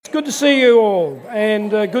Good to see you all,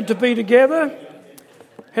 and good to be together.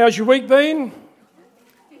 How's your week been?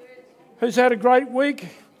 Who's had a great week?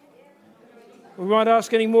 We won't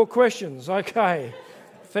ask any more questions. Okay,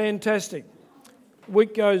 fantastic.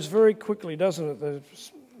 Week goes very quickly, doesn't it?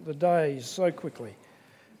 The days so quickly.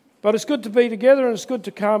 But it's good to be together, and it's good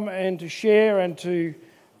to come and to share and to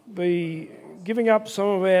be giving up some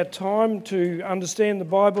of our time to understand the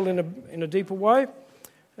Bible in a deeper way,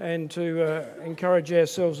 and to encourage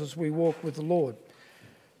ourselves as we walk with the Lord.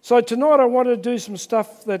 So tonight I want to do some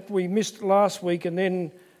stuff that we missed last week, and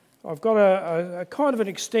then I've got a kind of an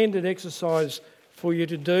extended exercise for you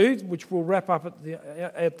to do, which we'll wrap up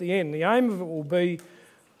at the end. The aim of it will be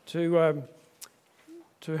to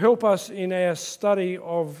help us in our study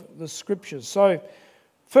of the Scriptures. So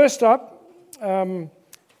first up,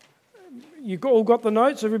 you've all got the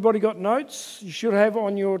notes? Everybody got notes? You should have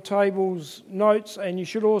on your tables notes, and you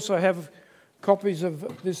should also have copies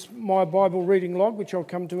of this My Bible Reading Log, which I'll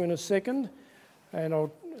come to in a second, and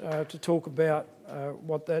I'll to talk about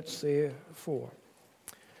what that's there for.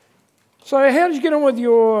 So how did you get on with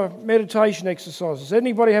your meditation exercises?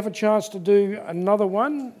 Anybody have a chance to do another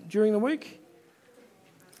one during the week?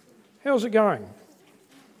 How's it going?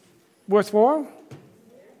 Worthwhile?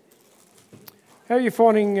 How are you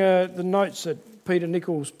finding the notes that Peter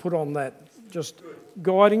Nichols put on that? Just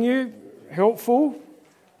guiding you? Helpful?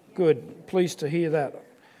 Good. Pleased to hear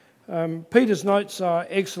that. Peter's notes are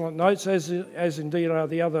excellent notes, as indeed are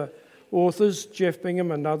the other authors, Jeff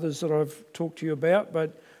Bingham and others that I've talked to you about.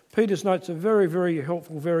 But Peter's notes are very, very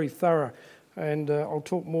helpful, very thorough. And I'll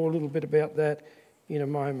talk more a little bit about that in a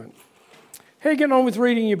moment. How are you getting on with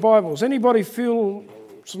reading your Bibles? Anybody feel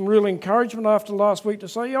some real encouragement after last week to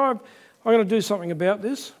say, I'm going to do something about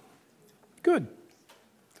this? Good,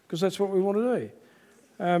 because that's what we want to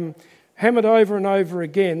do. Hammered over and over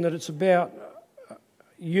again that it's about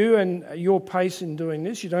you and your pace in doing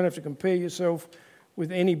this. You don't have to compare yourself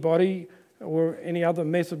with anybody or any other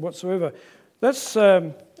method whatsoever. That's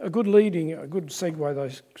a good segue,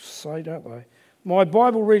 they say, don't they? My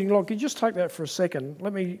Bible Reading Log, can you just take that for a second?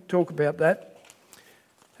 Let me talk about that.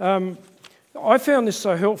 I found this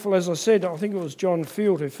so helpful, as I said. I think it was John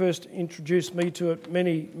Field who first introduced me to it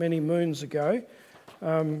many, many moons ago.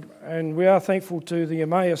 And we are thankful to the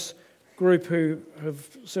Emmaus group who have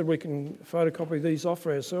said we can photocopy these off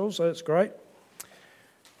for ourselves, so that's great.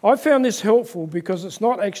 I found this helpful because it's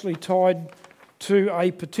not actually tied to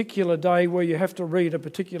a particular day where you have to read a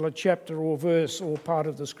particular chapter or verse or part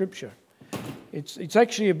of the Scripture. It's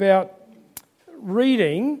actually about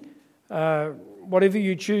reading whatever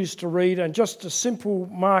you choose to read, and just a simple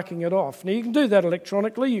marking it off. Now, you can do that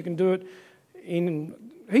electronically. You can do it in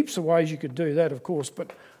heaps of ways. You could do that, of course,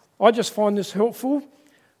 but I just find this helpful.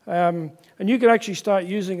 And you could actually start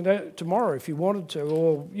using it tomorrow if you wanted to,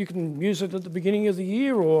 or you can use it at the beginning of the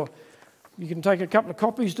year, or you can take a couple of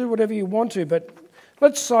copies, do whatever you want to. But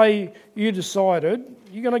let's say you decided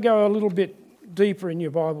you're going to go a little bit deeper in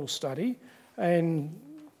your Bible study, and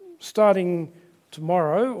starting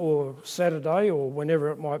tomorrow or Saturday or whenever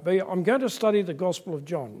it might be, I'm going to study the Gospel of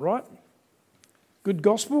John, right? Good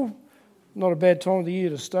Gospel, not a bad time of the year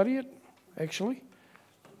to study it, actually.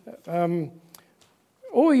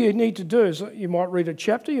 All you need to do is you might read a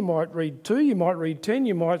chapter, you might read 2, you might read 10,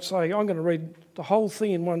 you might say, I'm going to read the whole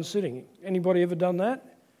thing in one sitting. Anybody ever done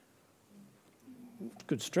that?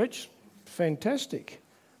 Good stretch. Fantastic.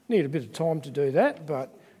 Need a bit of time to do that,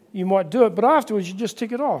 but you might do it. But afterwards, you just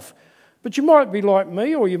tick it off. But you might be like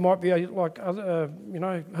me, or you might be like other,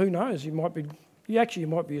 who knows? You might be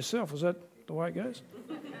yourself. Is that the way it goes?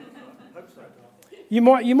 Hope so.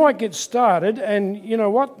 You might get started, and you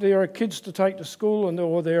know what? There are kids to take to school,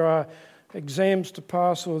 or there are exams to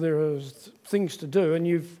pass, or there are things to do, and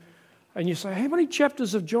you say, how many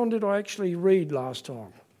chapters of John did I actually read last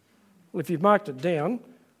time? Well, if you've marked it down,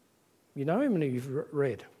 you know how many you've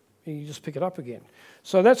read, and you just pick it up again.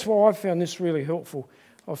 So that's why I found this really helpful.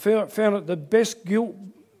 I found it the best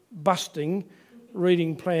guilt-busting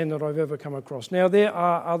reading plan that I've ever come across. Now, there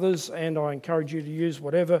are others, and I encourage you to use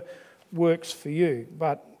whatever works for you.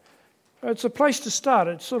 But it's a place to start.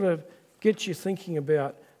 It sort of gets you thinking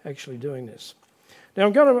about actually doing this. Now,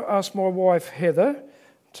 I'm going to ask my wife, Heather,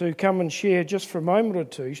 to come and share just for a moment or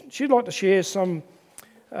two. She'd like to share some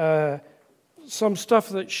stuff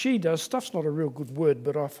that she does. Stuff's not a real good word,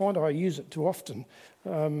 but I find I use it too often.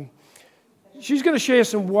 She's going to share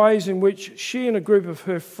some ways in which she and a group of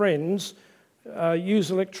her friends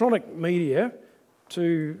use electronic media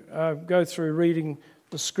to go through reading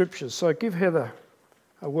the Scriptures. So give Heather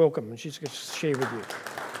a welcome, and she's going to share with you.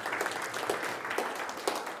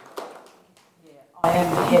 Yeah, I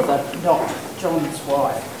am Heather, not John's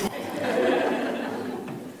wife.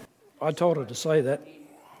 I told her to say that.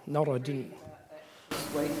 Not I didn't.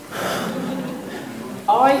 Sweet.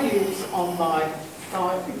 I use on my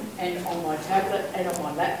phone and on my tablet and on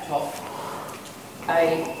my laptop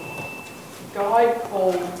a guide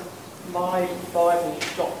called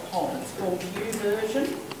mybible.com. It's called YouVersion.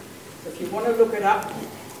 So if you want to look it up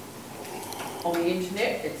on the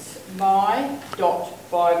internet, it's my.bible.com,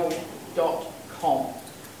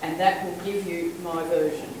 and that will give you my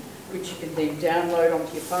version, which you can then download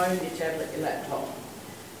onto your phone, your tablet, your laptop.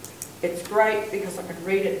 It's great because I can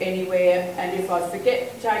read it anywhere, and if I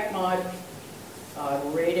forget to take my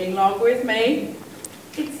Bible reading log with me,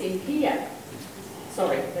 it's in here.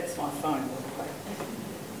 Sorry, that's my phone.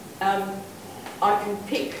 I can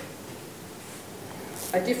pick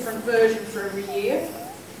a different version for every year,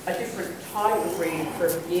 a different title of reading for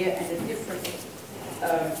every year, and a different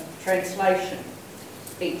translation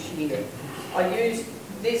each year. I used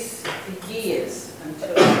this for years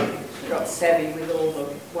until I got savvy with all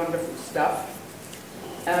the wonderful stuff.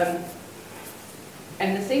 And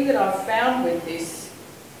the thing that I've found with this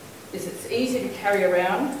is it's easy to carry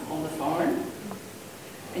around on the phone,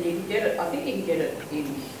 and you can get it, I think you can get it in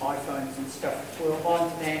iPhones and stuff. Well,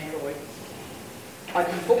 mine's an Android. I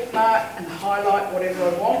can bookmark and highlight whatever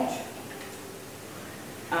I want.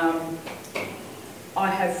 I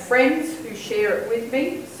have friends who share it with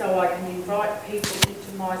me, so I can invite people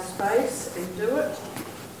into my space and do it.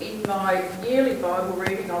 In my yearly Bible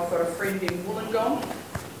reading, I've got a friend in Wollongong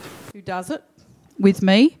who does it with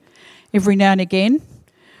me every now and again.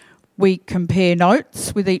 We compare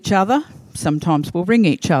notes with each other. Sometimes we'll ring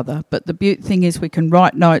each other, but the thing is we can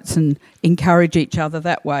write notes and encourage each other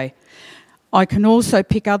that way. I can also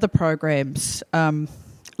pick other programs.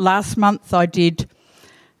 Last month I did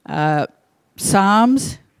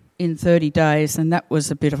Psalms in 30 days, and that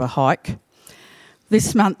was a bit of a hike.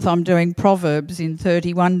 This month I'm doing Proverbs in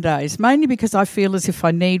 31 days, mainly because I feel as if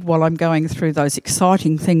I need, while I'm going through those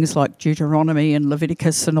exciting things like Deuteronomy and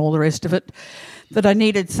Leviticus and all the rest of it, that I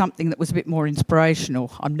needed something that was a bit more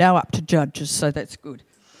inspirational. I'm now up to Judges, so that's good.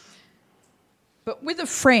 But with a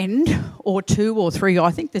friend or two or three,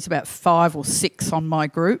 I think there's about 5 or 6 on my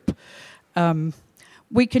group,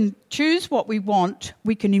 we can choose what we want,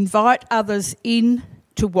 we can invite others in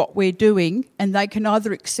to what we're doing, and they can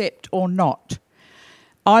either accept or not.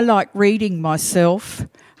 I like reading myself.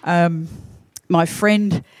 My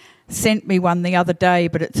friend sent me one the other day,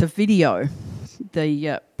 but it's a video.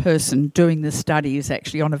 The person doing the study is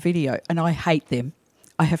actually on a video, and I hate them.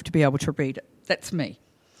 I have to be able to read it. That's me.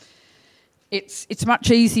 It's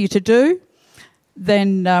much easier to do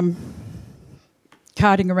than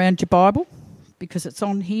carting around your Bible because it's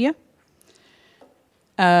on here.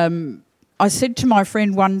 I said to my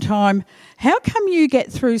friend one time, "How come you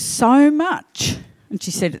get through so much?" And she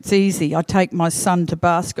said, "It's easy. I take my son to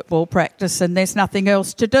basketball practice and there's nothing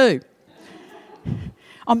else to do."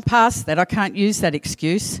 I'm past that. I can't use that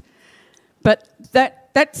excuse. But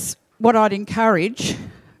that's what I'd encourage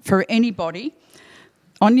for anybody,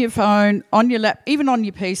 on your phone, on your lap, even on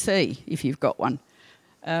your PC if you've got one.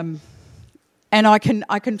 And I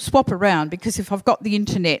can swap around, because if I've got the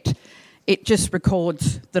internet, it just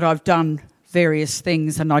records that I've done various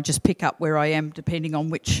things, and I just pick up where I am depending on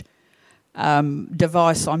which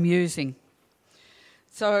device I'm using.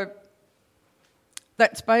 So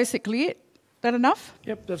that's basically it. That enough?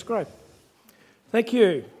 Yep, that's great. Thank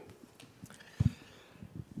you.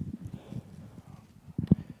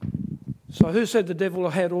 So who said the devil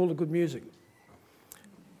had all the good music?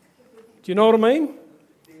 Do you know what I mean?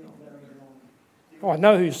 Oh, I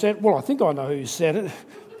know who said it. Well, I think I know who said it,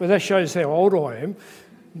 but that shows how old I am.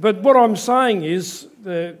 But what I'm saying is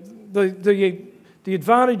the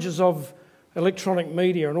advantages of electronic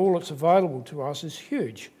media and all that's available to us is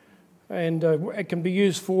huge. And it can be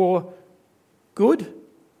used for good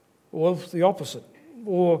or the opposite,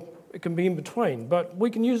 or it can be in between. But we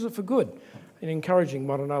can use it for good in encouraging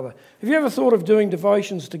one another. Have you ever thought of doing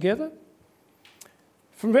devotions together?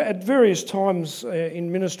 At various times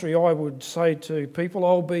in ministry, I would say to people,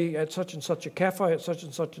 I'll be at such and such a cafe at such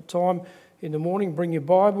and such a time in the morning. Bring your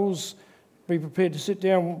Bibles, be prepared to sit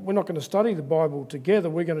down. We're not going to study the Bible together.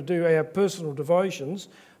 We're going to do our personal devotions,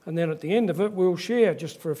 and then at the end of it, we'll share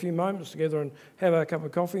just for a few moments together and have our cup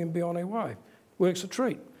of coffee and be on our way. Works a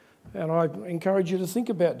treat. And I encourage you to think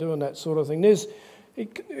about doing that sort of thing.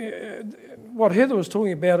 What Heather was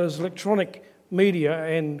talking about is electronic media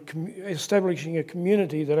and establishing a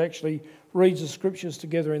community that actually reads the scriptures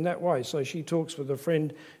together in that way. So she talks with a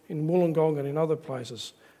friend in Wollongong and in other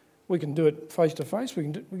places. We can do it face-to-face.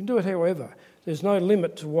 We can do it however. There's no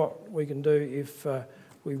limit to what we can do if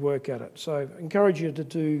we work at it. So I encourage you to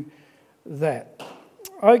do that.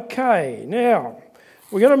 Okay, now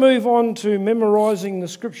we're going to move on to memorising the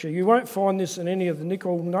Scripture. You won't find this in any of the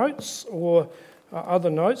Nicol notes or other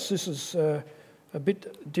notes. This is a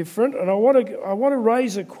bit different. And I want to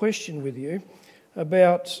raise a question with you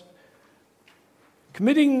about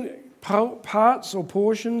committing parts or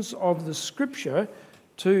portions of the Scripture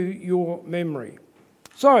to your memory.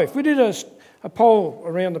 So if we did a poll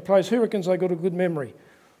around the place, who reckons they got a good memory?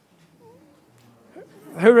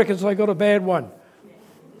 Who reckons they got a bad one?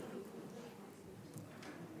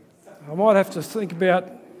 I might have to think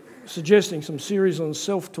about suggesting some series on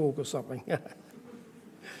self-talk or something.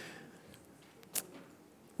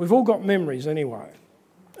 We've all got memories anyway,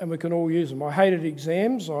 and we can all use them. I hated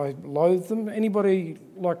exams. I loathed them. Anybody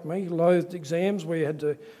like me loathed exams where you had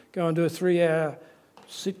to go and do a 3-hour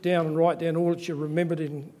sit down and write down all that you remembered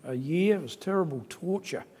in a year? It was terrible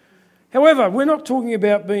torture. However, we're not talking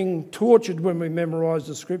about being tortured when we memorise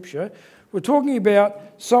the Scripture. We're talking about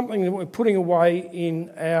something that we're putting away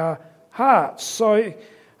in our hearts. So,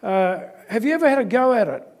 have you ever had a go at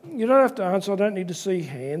it? You don't have to answer. I don't need to see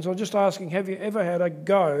hands. I'm just asking, have you ever had a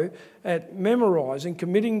go at memorising,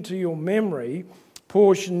 committing to your memory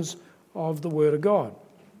portions of the Word of God?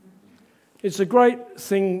 It's a great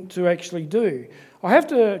thing to actually do. I have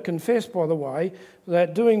to confess, by the way,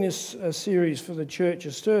 that doing this series for the church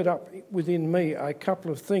has stirred up within me a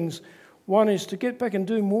couple of things. One is to get back and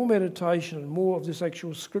do more meditation and more of this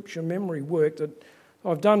actual Scripture memory work that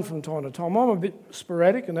I've done from time to time. I'm a bit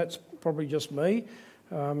sporadic, and that's probably just me.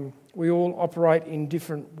 We all operate in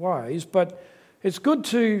different ways, but it's good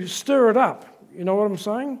to stir it up. You know what I'm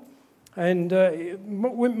saying? And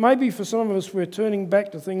maybe for some of us, we're turning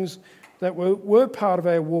back to things that were part of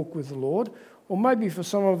our walk with the Lord, or maybe for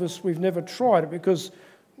some of us, we've never tried it because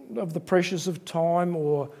of the pressures of time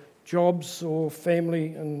or jobs or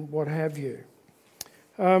family and what have you.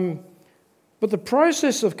 But the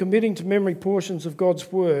process of committing to memory portions of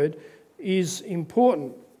God's Word is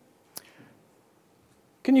important.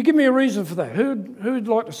 Can you give me a reason for that? Who'd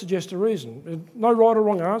like to suggest a reason? No right or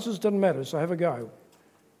wrong answers, doesn't matter, so have a go.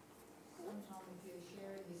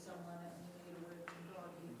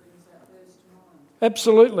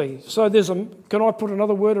 Absolutely. So can I put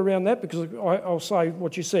another word around that? Because I'll say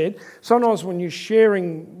what you said. Sometimes when you're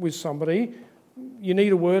sharing with somebody, you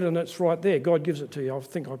need a word and it's right there. God gives it to you. I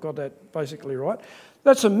think I got that basically right.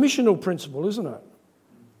 That's a missional principle, isn't it?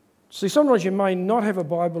 See, sometimes you may not have a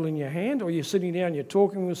Bible in your hand, or you're sitting down, you're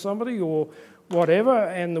talking with somebody or whatever,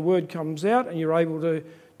 and the word comes out and you're able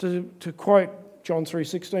to quote John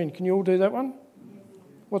 3:16. Can you all do that one?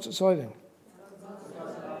 What's it say then?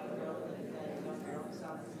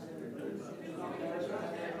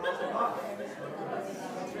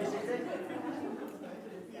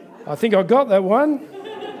 I think I got that one.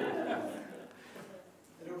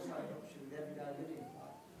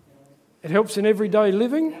 It helps in everyday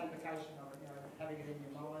living. Having it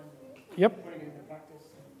in your mind, Yep. putting it into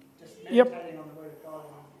practice, and just Yep. meditating on the Word of God,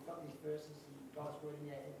 and you've got these verses and God's Word in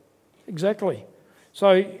your head. Exactly.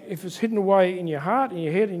 So if it's hidden away in your heart, in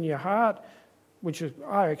your head, in your heart, which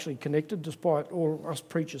are actually connected, despite all us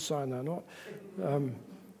preachers saying they're not,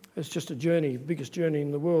 it's just a journey, biggest journey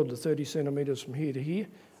in the world, the 30 centimetres from here to here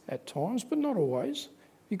at times, but not always.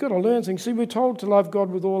 You've got to learn things. See, we're told to love God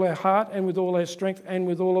with all our heart and with all our strength and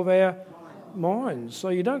with all of our minds. So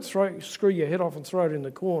you don't screw your head off and throw it in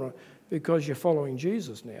the corner because you're following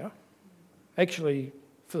Jesus now. Actually,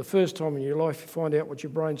 for the first time in your life, you find out what your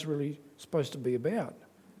brain's really supposed to be about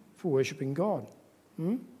for worshipping God.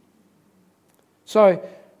 So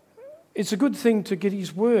it's a good thing to get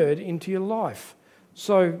His Word into your life.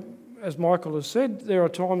 So, as Michael has said, there are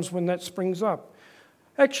times when that springs up.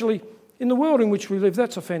 Actually, in the world in which we live,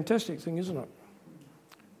 that's a fantastic thing, isn't it?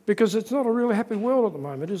 Because it's not a really happy world at the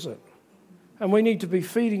moment, is it? And we need to be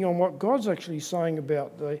feeding on what God's actually saying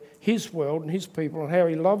about His world and His people and how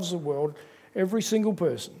He loves the world. Every single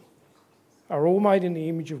person are all made in the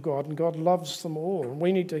image of God, and God loves them all. And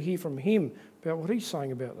we need to hear from Him about what He's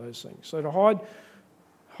saying about those things. So to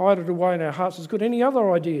hide it away in our hearts is good. Any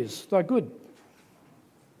other ideas? They're good.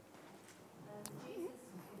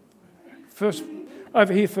 First,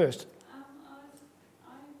 over here first.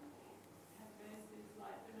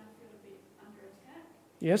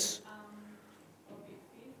 Yes. I'll be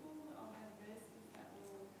fearful. I'll have verses that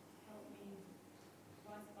will help me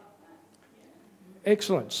rise above that. Yeah.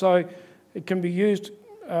 Excellent. So it can be used.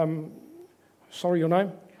 Sorry, your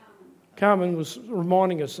name? Carmen was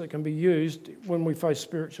reminding us that it can be used when we face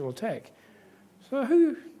spiritual attack. So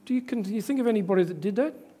can you think of anybody that did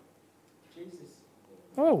that?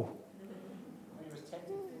 Oh, When he was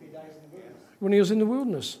tempted 40 days in the wilderness. when he was in the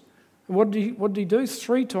wilderness. And what did he do?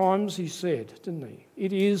 3 times he said, didn't he?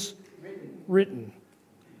 It is written.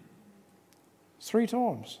 3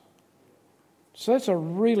 times. So that's a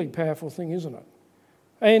really powerful thing, isn't it?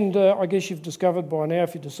 And I guess you've discovered by now,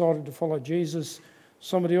 if you decided to follow Jesus,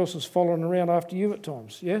 somebody else is following around after you at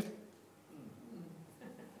times, yeah?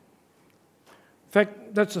 In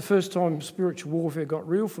fact, that's the first time spiritual warfare got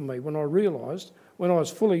real for me, when I realised, when I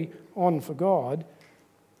was fully on for God,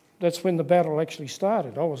 that's when the battle actually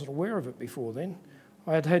started. I wasn't aware of it before then.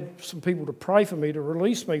 I had had some people to pray for me to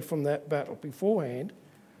release me from that battle beforehand,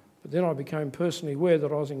 but then I became personally aware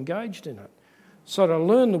that I was engaged in it. So to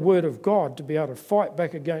learn the Word of God, to be able to fight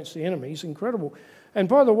back against the enemy is incredible. And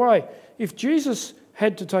by the way, if Jesus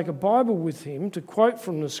had to take a Bible with him to quote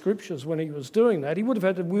from the Scriptures when he was doing that, he would have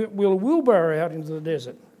had to wheel a wheelbarrow out into the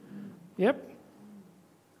desert. Yep.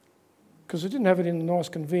 Because he didn't have it in the nice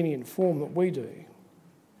convenient form that we do.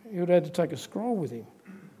 He would have had to take a scroll with him.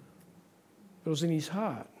 It was in his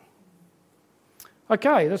heart.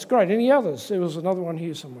 Okay, that's great. Any others? There was another one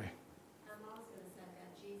here somewhere. I was going to say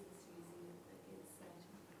about Jesus using it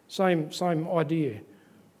against Satan. Same idea.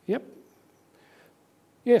 Yep.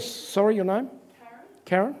 Yes, sorry, your name?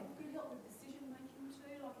 Karen? Could it help with decision making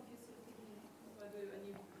too? Like if you're sort of thinking, what do I do?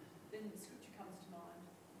 And then the scripture comes to mind.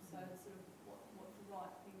 So it's sort of what's the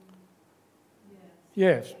right thing.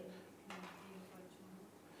 Yeah. Yes.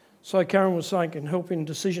 So Karen was saying can help in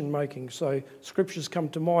decision making. So scriptures come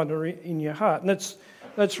to mind or in your heart. And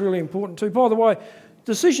that's really important too. By the way,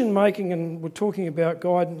 decision making, and we're talking about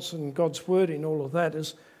guidance and God's word in all of that,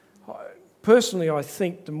 is personally I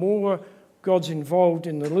think the more God's involved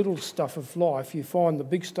in the little stuff of life, you find the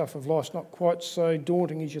big stuff of life's not quite so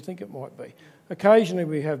daunting as you think it might be. Occasionally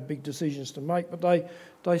we have big decisions to make, but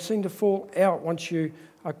they seem to fall out once you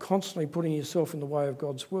are constantly putting yourself in the way of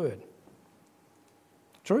God's word.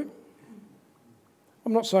 True?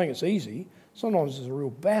 I'm not saying it's easy. Sometimes it's a real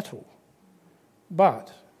battle.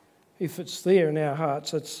 But if it's there in our hearts,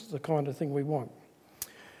 that's the kind of thing we want.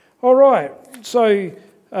 All right, so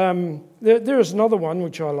there is another one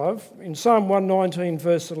which I love. In Psalm 119,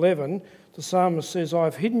 verse 11, the psalmist says,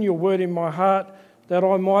 I've hidden your word in my heart that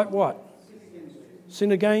I might what?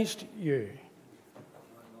 Sin against you.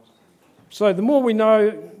 So the more we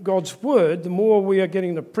know God's word, the more we are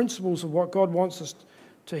getting the principles of what God wants us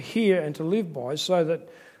to hear and to live by, so that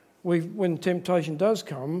when temptation does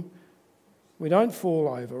come, we don't fall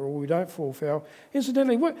over or we don't fall foul.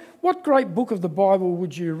 Incidentally, what great book of the Bible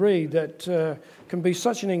would you read that can be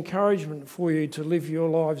such an encouragement for you to live your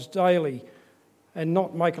lives daily and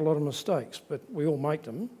not make a lot of mistakes? But we all make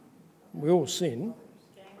them. We all sin.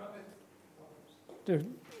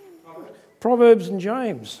 Proverbs and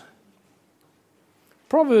James.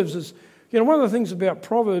 Proverbs is, one of the things about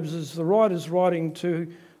Proverbs is the writer's writing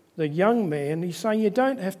to the young man. He's saying you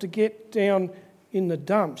don't have to get down in the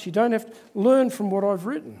dumps. You don't have to learn from what I've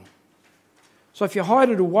written. So if you hide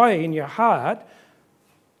it away in your heart,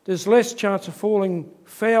 there's less chance of falling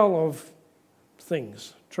foul of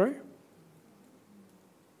things. True?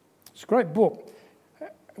 It's a great book.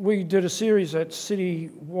 We did a series at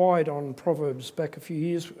City-wide on Proverbs back a few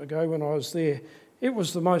years ago when I was there. It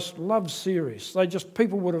was the most loved series.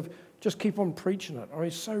 People would have just keep on preaching it.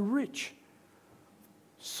 It's so rich.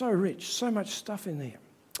 So rich. So much stuff in there.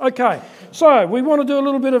 Okay, so we want to do a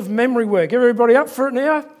little bit of memory work. Everybody up for it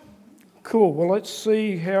now? Cool. Well, let's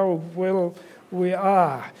see how well we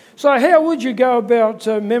are. So how would you go about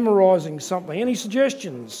memorising something? Any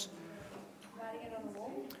suggestions? Writing it on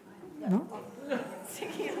the wall?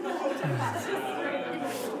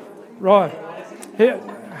 Right. Here,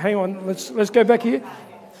 hang on. Let's go back here.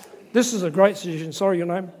 This is a great suggestion. Sorry, your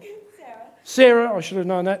name? Sarah. I should have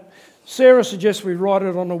known that. Sarah suggests we write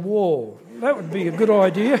it on a wall. That would be a good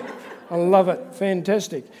idea. I love it.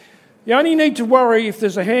 Fantastic. You only need to worry if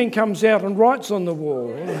there's a hand comes out and writes on the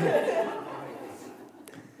wall.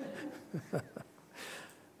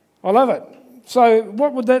 I love it. So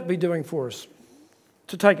what would that be doing for us?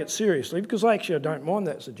 To take it seriously, because I don't mind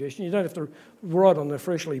that suggestion. You don't have to write on the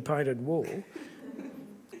freshly painted wall.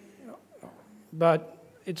 But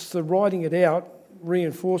it's the writing it out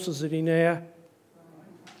reinforces it in our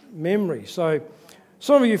memory. So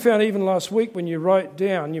some of you found even last week when you wrote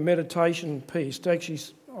down your meditation piece, to actually,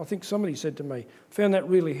 I think somebody said to me, found that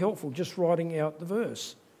really helpful, just writing out the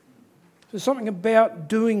verse. There's something about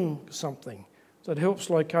doing something that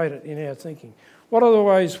helps locate it in our thinking. What other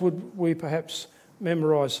ways would we perhaps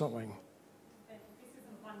memorise something? This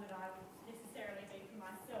isn't one that I would necessarily do for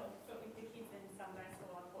myself, but with the kids in Sunday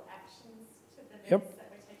school, I put actions to the verse that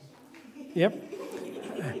we're teaching. Yep.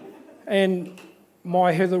 And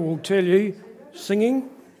my Heather will tell you, singing.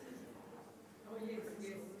 Oh, yes.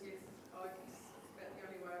 About the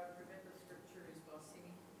only way I can remember scripture is by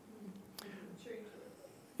singing. Tune to it.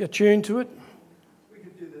 You're tuned to it. We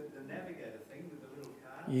could do the navigator thing with the little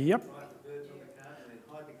card. Yep. Write the birds on the card and then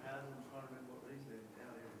hide the card and try and remember what reason they're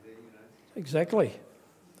out there, you know. Exactly.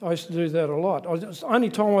 I used to do that a lot. The only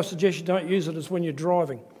time I suggest you don't use it is when you're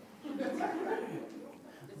driving. There's plenty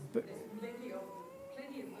of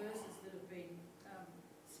verses that have been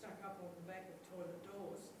stuck up on the back of toilet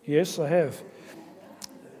doors. Yes, I have.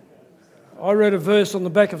 I read a verse on the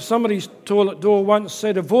back of somebody's toilet door once,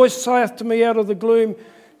 said, "A voice saith to me out of the gloom,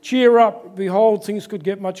 cheer up, behold, things could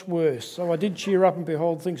get much worse." So I did cheer up, and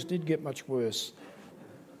behold, things did get much worse.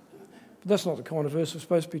 But that's not the kind of verse we're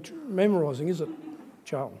supposed to be memorising, is it,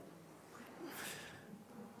 Charlton?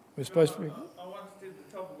 We're supposed to be... I once did the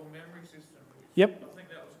topical memory system. Yep. I think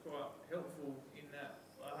that was quite helpful in that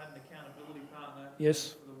I had an accountability partner.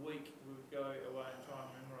 Yes. For the week, we would go away and try and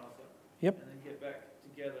memorise it. Yep. And then get back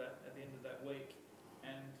together at the end of that week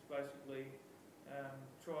and basically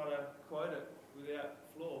try to quote it without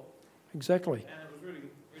flaw. Exactly. And it was really,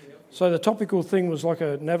 really helpful. So the topical thing was like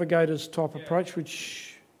a navigator's type approach,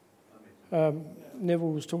 which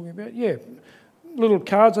Neville was talking about. Yeah, little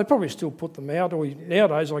cards. They probably still put them out, or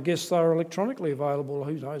nowadays I guess they're electronically available.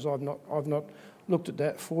 Who knows? I've not looked at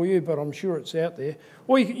that for you, but I'm sure it's out there.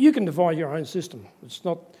 Or you can devise your own system. It's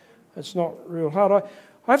not real hard.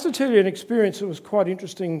 I have to tell you an experience that was quite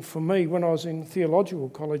interesting for me when I was in theological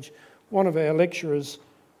college. One of our lecturers,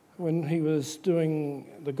 when he was doing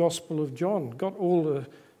the Gospel of John, got all the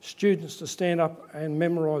students to stand up and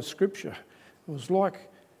memorise scripture. It was like,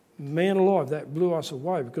 man alive, that blew us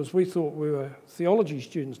away because we thought we were theology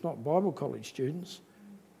students, not Bible college students.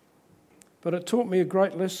 But it taught me a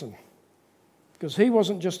great lesson because he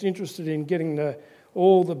wasn't just interested in getting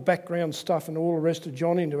all the background stuff and all the rest of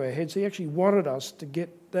John into our heads. He actually wanted us to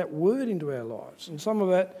get that word into our lives. And some of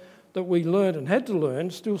that we learned and had to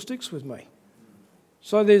learn still sticks with me.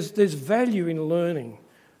 So there's value in learning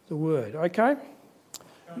the word, okay?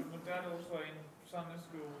 My dad also in Sunday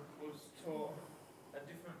school was taught a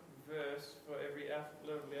different verse for every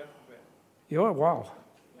letter of the alphabet. Yeah, wow.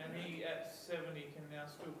 And he, at 70, can now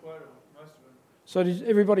still quote them, most of them. So did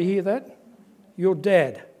everybody hear that? Your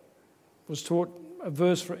dad was taught a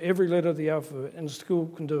verse for every letter of the alphabet, and the school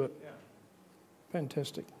can do it. Yeah.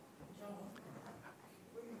 Fantastic. John,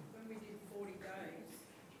 when we did 40 days,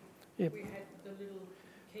 Yep. we had the little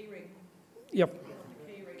key ring. Yep, The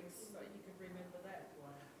key rings, so you could remember that.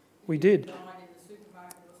 we did. Line in the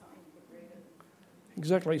supermarket or something, you could read it.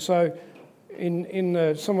 Exactly. So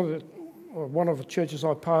in some of the, or one of the churches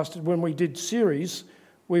I pastored, when we did series,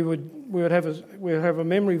 we would have a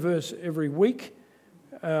memory verse every week.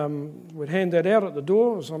 We'd hand that out at the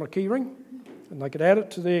door. It was on a key ring, and they could add it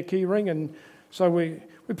to their key ring. And so we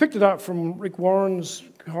picked it up from Rick Warren's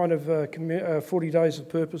kind of 40 Days of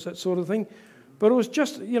Purpose, that sort of thing. But it was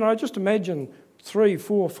just, just imagine 3,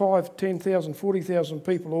 4, 5, 10,000, 40,000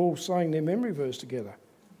 people all saying their memory verse together.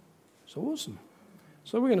 It's awesome.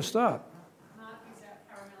 So we're going to start. Mark is our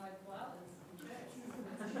Carmelite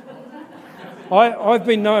flowers. I've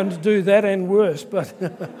been known to do that and worse, but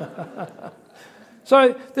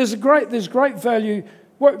so there's great value.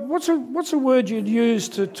 What's a word you'd use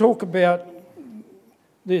to talk about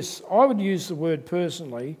this? I would use the word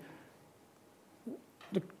personally.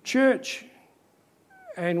 The church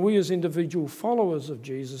and we as individual followers of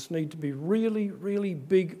Jesus need to be really, really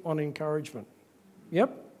big on encouragement.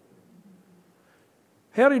 Yep.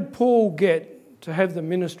 How did Paul get to have the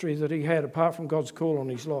ministry that he had apart from God's call on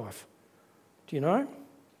his life? Do you know?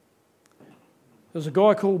 There's a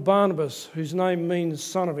guy called Barnabas whose name means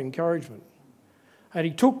son of encouragement. And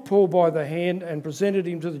he took Paul by the hand and presented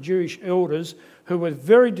him to the Jewish elders who were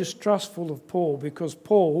very distrustful of Paul because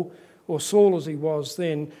Paul, or Saul as he was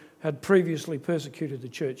then, had previously persecuted the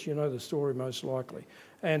church. You know the story most likely.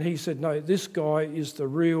 And he said, no, this guy is the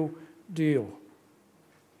real deal.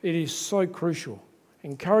 It is so crucial.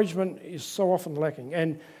 Encouragement is so often lacking.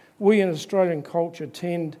 And we in Australian culture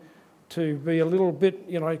tend to be a little bit,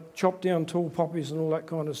 chop down tall poppies and all that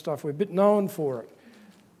kind of stuff. We're a bit known for it.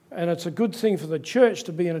 And it's a good thing for the church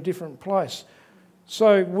to be in a different place.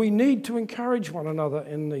 So we need to encourage one another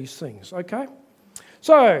in these things, okay?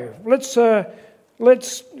 So let's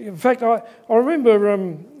in fact, I remember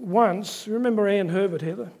once, remember Anne Herbert,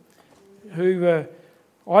 Heather, who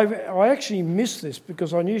I actually missed this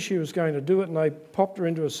because I knew she was going to do it and they popped her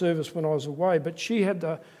into a service when I was away, but she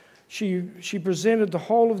presented the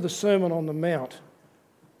whole of the Sermon on the Mount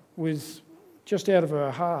with just out of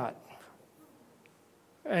her heart.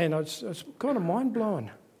 And it's kind of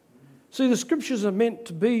mind-blowing. See, the scriptures are meant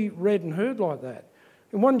to be read and heard like that.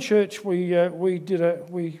 In one church,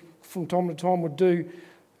 we from time to time would do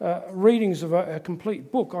readings of a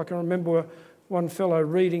complete book. I can remember one fellow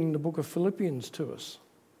reading the book of Philippians to us.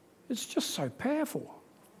 It's just so powerful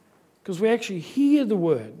because we actually hear the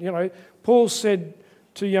word. You know, Paul said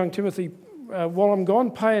to young Timothy, while I'm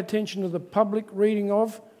gone, pay attention to the public reading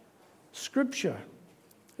of Scripture.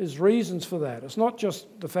 There's reasons for that. It's not just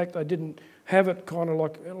the fact they didn't have it kind of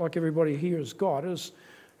like everybody here has got.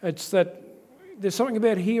 It's that there's something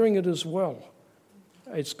about hearing it as well.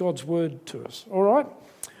 It's God's word to us. All right?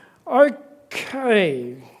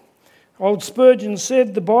 Okay. Old Spurgeon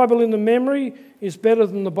said, the Bible in the memory is better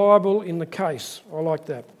than the Bible in the case. I like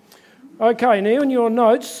that. Okay, now in your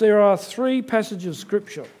notes there are 3 passages of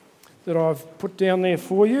Scripture that I've put down there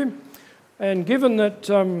for you. And given that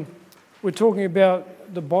we're talking about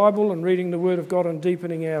the Bible and reading the Word of God and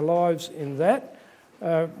deepening our lives in that,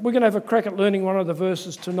 we're going to have a crack at learning one of the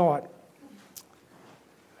verses tonight.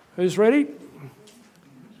 Who's ready?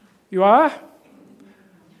 You are?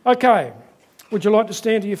 Okay. Would you like to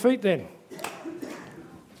stand to your feet then?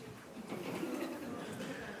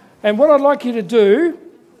 And what I'd like you to do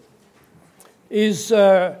is,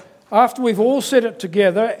 after we've all said it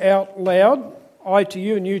together out loud, I to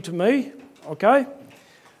you and you to me, okay?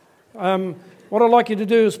 What I'd like you to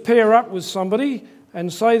do is pair up with somebody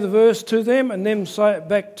and say the verse to them and then say it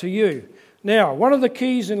back to you. Now, one of the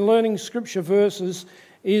keys in learning scripture verses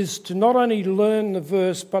is to not only learn the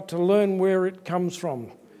verse but to learn where it comes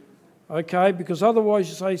from. Okay, because otherwise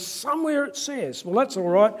you say, somewhere it says. Well, that's all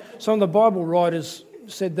right. Some of the Bible writers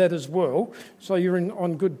said that as well, so you're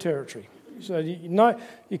on good territory. So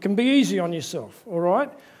you can be easy on yourself, all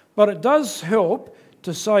right? But it does help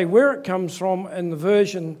to say where it comes from and the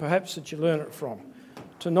version perhaps that you learn it from.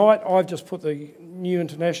 Tonight I've just put the New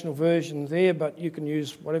International Version there, but you can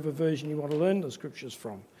use whatever version you want to learn the scriptures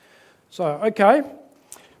from. So, okay,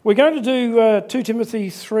 we're going to do 2 Timothy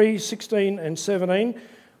 3, 16 and 17.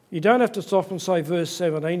 You don't have to stop and say verse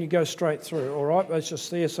 17, you go straight through, all right? That's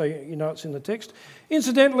just there so you know it's in the text.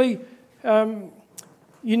 Incidentally,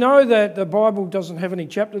 you know that the Bible doesn't have any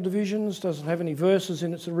chapter divisions, doesn't have any verses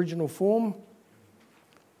in its original form.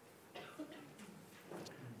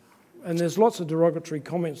 And there's lots of derogatory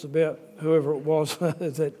comments about whoever it was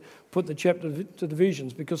that put the chapter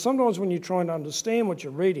divisions, because sometimes when you're trying to understand what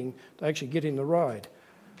you're reading, they actually get in the road.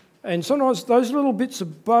 And sometimes those little bits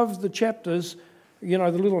above the chapters, you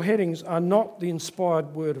know, the little headings, are not the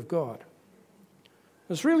inspired word of God.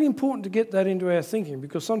 It's really important to get that into our thinking,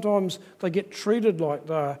 because sometimes they get treated like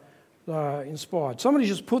they're inspired. Somebody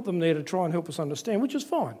just put them there to try and help us understand, which is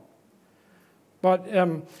fine. But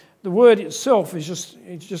the word itself is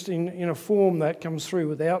just in a form that comes through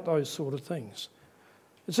without those sort of things.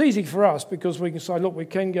 It's easy for us because we can say, look, we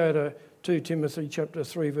can go to 2 Timothy chapter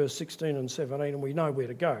 3, verse 16 and 17, and we know where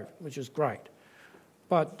to go, which is great.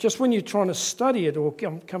 But just when you're trying to study it or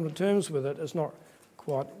come to terms with it, it's not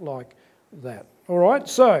quite like that. All right,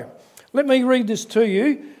 so let me read this to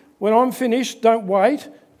you. When I'm finished, don't wait,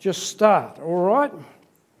 just start, all right?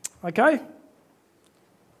 Okay?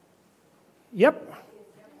 Yep.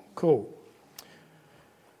 Cool.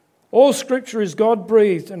 All scripture is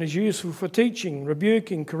God-breathed and is useful for teaching,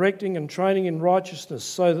 rebuking, correcting and training in righteousness,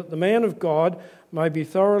 so that the man of God may be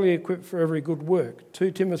thoroughly equipped for every good work.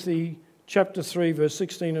 2 Timothy chapter 3, verse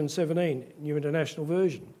 16 and 17, New International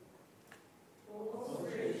Version. All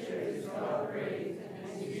scripture is God-breathed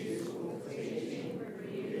and is useful for teaching,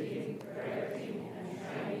 rebuking, correcting and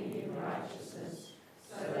training in righteousness,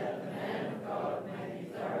 so that the man of God may be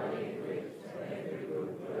thoroughly equipped for every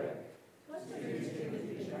good work. 2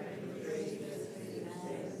 Timothy chapter 3, verse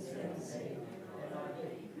 17.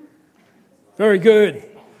 Very good.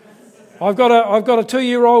 I've got a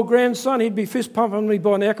 2-year-old grandson. He'd be fist pumping me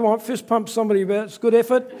by now. Come on, fist pump somebody about it. It's good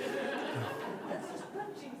effort.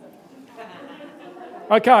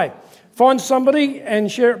 Okay, find somebody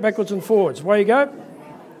and share it backwards and forwards. Away you go.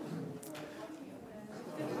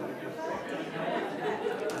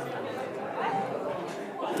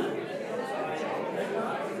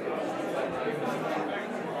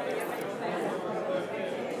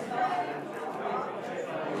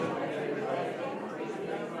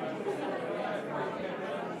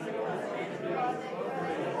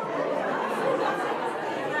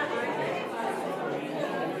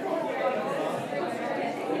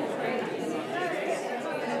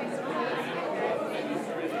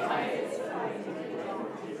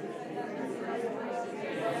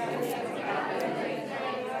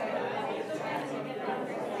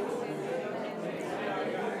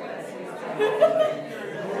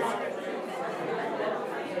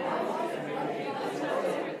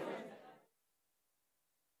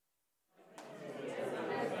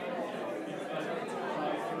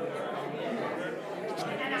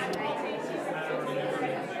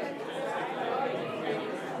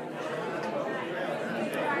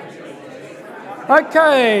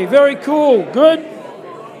 Okay, very cool. Good.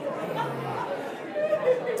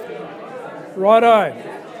 Righto.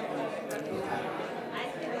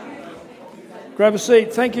 Grab a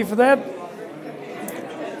seat. Thank you for that.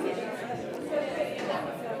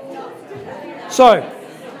 So,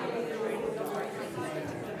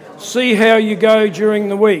 see how you go during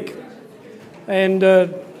the week, and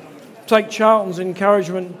take Charlton's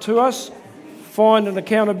encouragement to us. Find an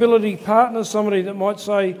accountability partner, somebody that might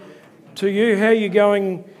say to you, how are you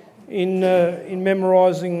going in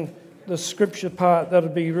memorising the scripture part? That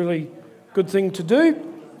would be a really good thing to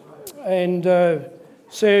do, and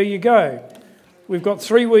see how you go. We've got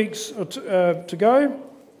 3 weeks to go,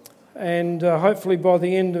 and hopefully by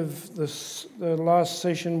the end of the last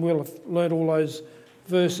session we'll have learnt all those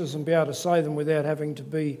verses and be able to say them without having to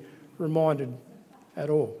be reminded at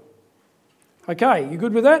all. Okay, you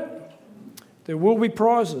good with that? There will be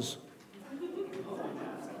prizes.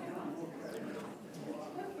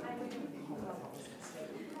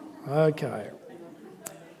 Okay.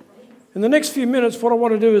 In the next few minutes, what I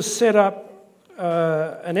want to do is set up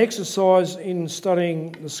an exercise in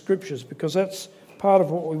studying the scriptures, because that's part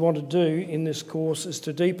of what we want to do in this course, is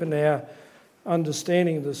to deepen our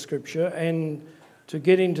understanding of the scripture and to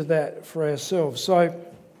get into that for ourselves. So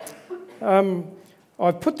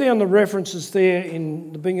I've put down the references there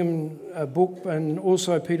in the Bingham book and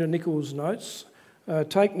also Peter Nichols' notes.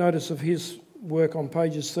 Take notice of his work on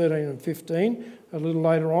pages 13 and 15 a little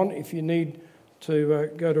later on if you need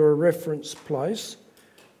to go to a reference place.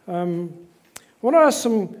 I want to ask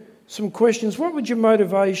some questions. What would your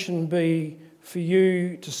motivation be for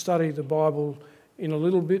you to study the Bible in a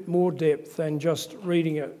little bit more depth than just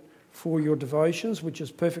reading it for your devotions, which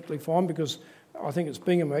is perfectly fine, because I think it's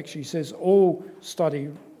Bingham actually says all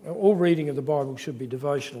reading of the Bible should be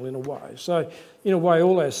devotional in a way. So in a way,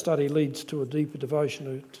 all our study leads to a deeper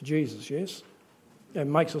devotion to Jesus, yes? And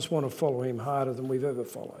makes us want to follow him harder than we've ever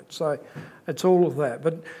followed. So it's all of that.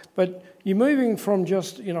 But you're moving from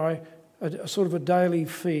just, a sort of a daily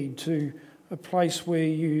feed to a place where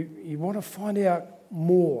you want to find out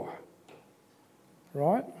more,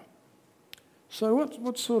 right? So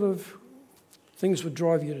what sort of things would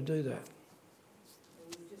drive you to do that? Well,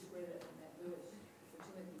 you just read it in that verse, the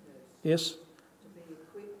Timothy verse. Yes? To be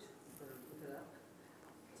equipped,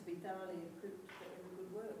 to be thoroughly equipped for every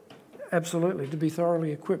good work. Absolutely, to be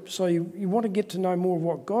thoroughly equipped. So you want to get to know more of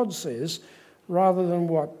what God says rather than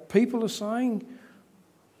what people are saying,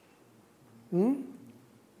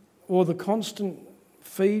 or the constant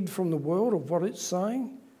feed from the world of what it's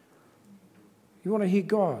saying. You want to hear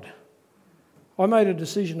God. I made a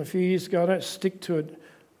decision a few years ago. I don't stick to it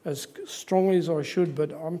as strongly as I should,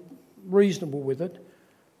 but I'm reasonable with it.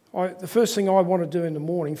 The first thing I want to do in the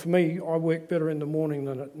morning, for me, I work better in the morning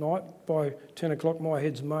than at night. By 10 o'clock, my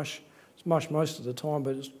head's mush. It's mush most of the time,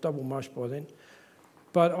 but it's double mush by then.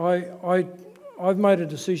 But I've made a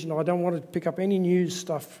decision. I don't want to pick up any news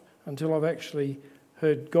stuff until I've actually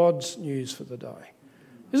heard God's news for the day.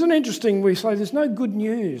 Isn't it interesting? We say there's no good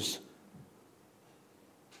news.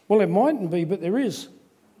 Well, there mightn't be, but there is.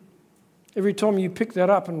 Every time you pick that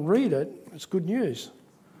up and read it, it's good news.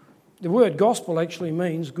 The word gospel actually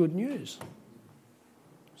means good news.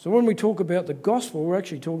 So when we talk about the gospel, we're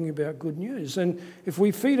actually talking about good news. And if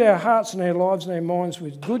we feed our hearts and our lives and our minds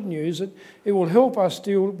with good news, it will help us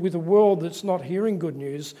deal with a world that's not hearing good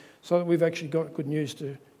news, so that we've actually got good news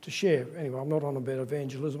to share. Anyway, I'm not on about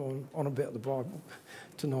evangelism, I'm on about the Bible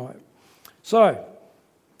tonight. So,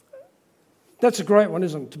 that's a great one,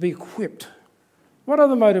 isn't it? To be equipped. What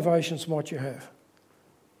other motivations might you have?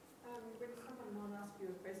 When someone might ask you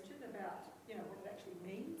a question about, what it actually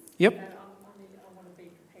means. Yep. I want to be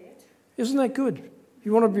prepared. Isn't that good?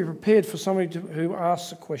 You want to be prepared for somebody who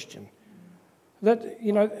asks a question. That,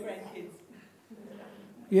 Grandkids.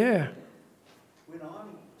 Yeah. When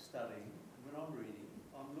I'm studying, when I'm reading,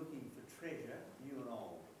 I'm looking for treasure, new and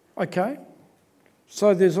old. Okay.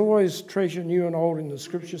 So there's always treasure new and old in the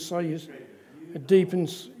scriptures, so it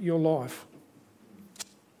deepens your life.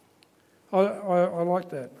 I like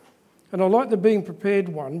that. And I like the being prepared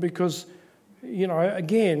one because,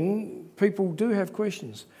 again, people do have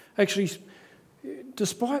questions. Actually,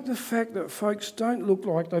 despite the fact that folks don't look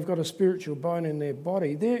like they've got a spiritual bone in their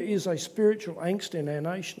body, there is a spiritual angst in our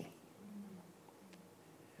nation.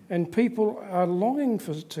 And people are longing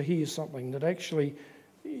to hear something that actually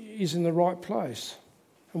is in the right place.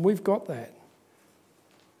 And we've got that.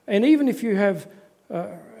 And even if you have,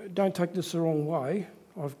 don't take this the wrong way,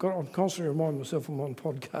 I'm constantly reminding myself I'm on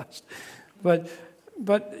podcast, but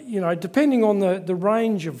depending on the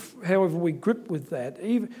range of however we grip with that,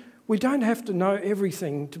 we don't have to know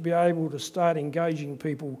everything to be able to start engaging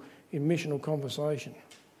people in missional conversation.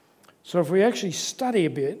 So if we actually study a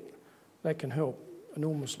bit, that can help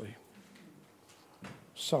enormously.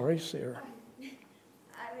 Sorry, Sarah.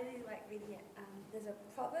 I really like reading it. There's a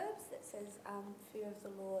Proverbs that says, fear of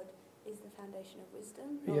the Lord is the foundation of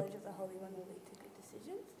wisdom. Knowledge of the Holy One will lead to good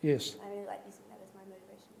decisions. Yes. I really like using that as my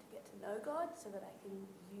motivation to get to know God so that I can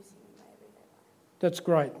use him in my everyday life. That's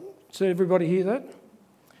great. So everybody hear that?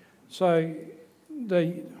 So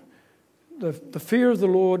the fear of the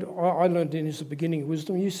Lord, I learned in is the beginning of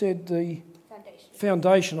wisdom. You said the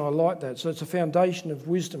foundation. I like that. So it's a foundation of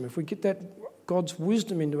wisdom. If we get that God's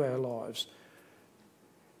wisdom into our lives,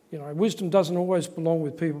 wisdom doesn't always belong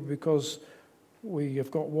with people because we have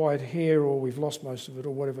got white hair or we've lost most of it or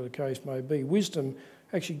whatever the case may be. Wisdom,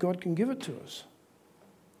 actually God can give it to us.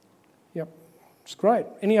 Yep, it's great.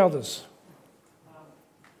 Any others?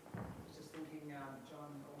 Just thinking, John,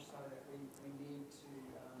 also that we need to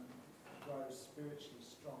grow spiritually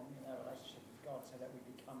strong in our relationship with God so that we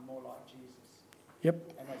become more like Jesus. Yep.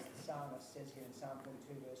 And as the psalmist says here in Psalm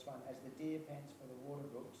 42 verse 1, as the deer pants for the water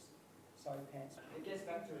brooks, so pants. It gets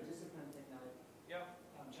back to a discipline thing now. Yeah.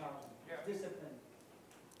 Charles. Yeah. Discipline,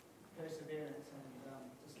 perseverance, and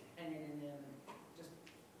just hanging in there and just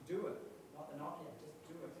do it. Not the knockout, just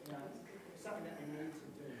do it. It's something that we need to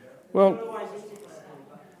do. Well, it's not always easy for us to do,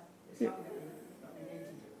 but it's something that we need to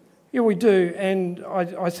do. Yeah, we do, and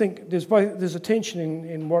I think there's a tension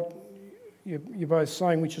in what you're both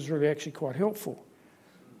saying, which is really actually quite helpful.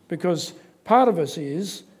 Because part of us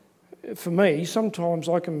is, for me, sometimes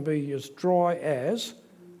I can be as dry as,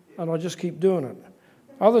 and I just keep doing it.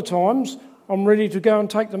 Other times, I'm ready to go and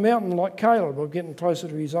take the mountain like Caleb. I'm getting closer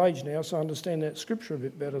to his age now, so I understand that scripture a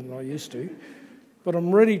bit better than I used to. But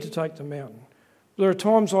I'm ready to take the mountain. There are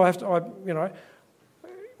times I have to,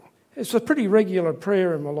 it's a pretty regular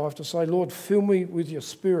prayer in my life to say, Lord, fill me with your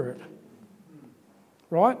Spirit.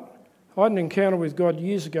 Right? I had an encounter with God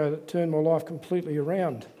years ago that turned my life completely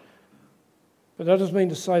around. But that doesn't mean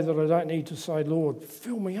to say that I don't need to say, Lord,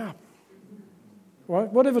 fill me up. Right?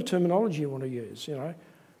 Whatever terminology you want to use,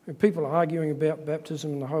 When people are arguing about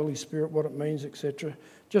baptism and the Holy Spirit, what it means, etc.,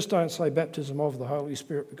 just don't say baptism of the Holy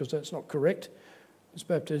Spirit because that's not correct. It's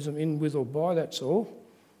baptism in, with or by, that's all.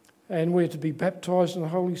 And we're to be baptised in the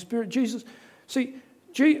Holy Spirit. Jesus,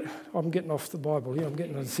 I'm getting off the Bible here, I'm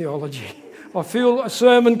getting into theology. I feel a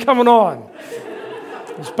sermon coming on.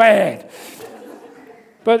 It's bad.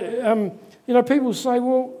 But, people say,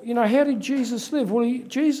 well, how did Jesus live? Well,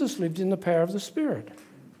 Jesus lived in the power of the Spirit.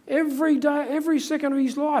 Every day, every second of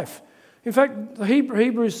his life. In fact, the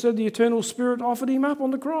Hebrews said the eternal Spirit offered him up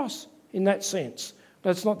on the cross in that sense.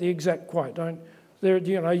 That's not the exact quote.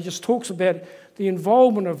 He just talks about the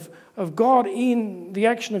involvement of God in the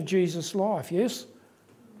action of Jesus' life, yes?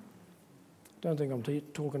 Don't think I'm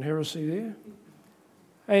talking heresy there.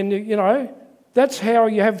 And, that's how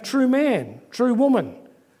you have true man, true woman,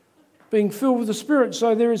 being filled with the Spirit.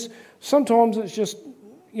 So sometimes it's just,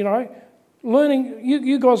 learning,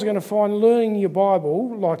 you guys are going to find learning your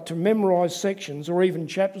Bible, like to memorise sections or even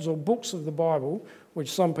chapters or books of the Bible,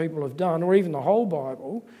 which some people have done, or even the whole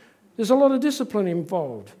Bible, there's a lot of discipline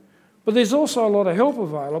involved. But there's also a lot of help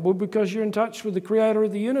available because you're in touch with the Creator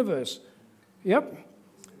of the universe. Yep.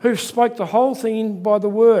 Who spoke the whole thing by the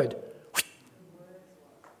Word.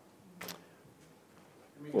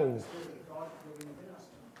 Oh.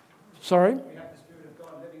 Sorry? We have the Spirit of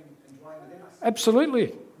God living and dwelling within us.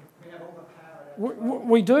 Absolutely. We have all the power.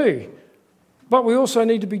 We do. But we also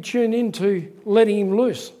need to be tuned into letting him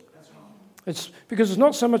loose. That's right. It's because it's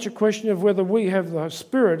not so much a question of whether we have the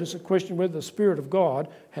Spirit, it's a question of whether the Spirit of God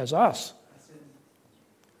has us.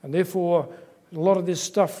 And therefore, a lot of this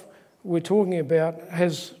stuff we're talking about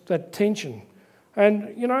has that tension.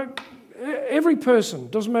 And, every person,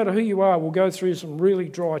 doesn't matter who you are, will go through some really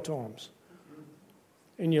dry times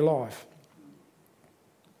in your life.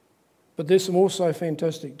 But there's some also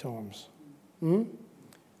fantastic times. And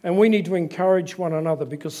we need to encourage one another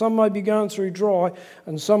because some may be going through dry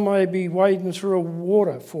and some may be wading through a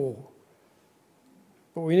waterfall.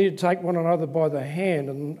 But we need to take one another by the hand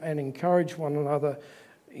and encourage one another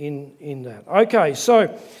in that. Okay,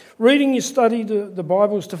 so reading your study the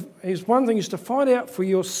Bible is one thing is to find out for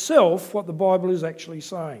yourself what the Bible is actually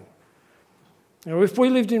saying. Now, if we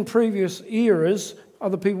lived in previous eras,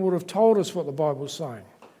 other people would have told us what the Bible is saying.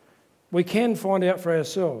 We can find out for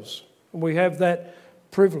ourselves, and we have that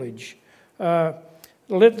privilege. Let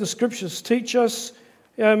the Scriptures teach us.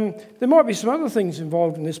 There might be some other things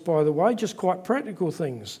involved in this, by the way, just quite practical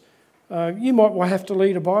things. You might have to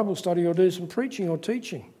lead a Bible study or do some preaching or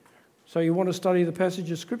teaching. So you want to study the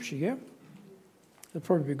passage of Scripture, yeah? That'd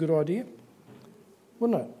probably be a good idea,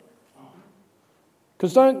 wouldn't it?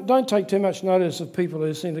 Because don't take too much notice of people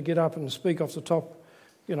who seem to get up and speak off the top,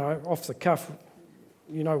 off the cuff.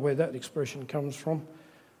 You know where that expression comes from.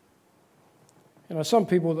 Some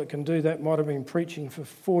people that can do that might have been preaching for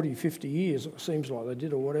 40, 50 years, it seems like they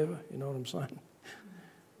did, or whatever, you know what I'm saying?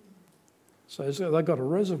 So they've got a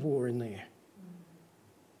reservoir in there.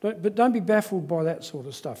 But don't be baffled by that sort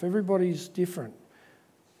of stuff. Everybody's different.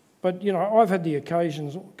 But, I've had the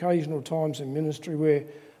occasional times in ministry where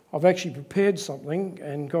I've actually prepared something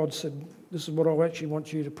and God said, this is what I actually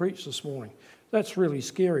want you to preach this morning. That's really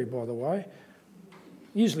scary, by the way.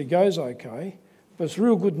 Usually goes okay, but it's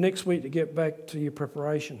real good next week to get back to your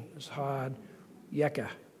preparation. It's hard. Yakka.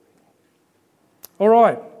 All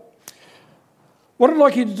right. What I'd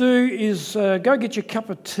like you to do is go get your cup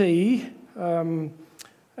of tea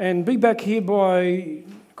and be back here by,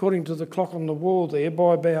 according to the clock on the wall there,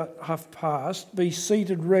 by about past. Be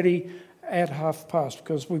seated ready at past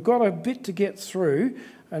because we've got a bit to get through,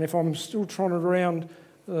 and if I'm still trying to round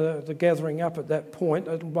the gathering up at that point,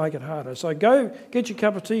 it'll make it harder. So go get your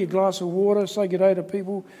cup of tea, your glass of water, say good day to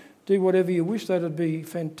people, do whatever you wish. That'd be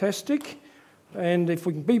fantastic. And if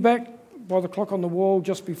we can be back by the clock on the wall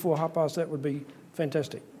just before past, that would be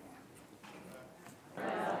fantastic.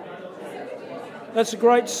 That's a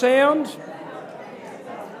great sound.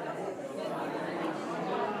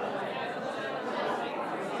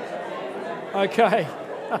 Okay.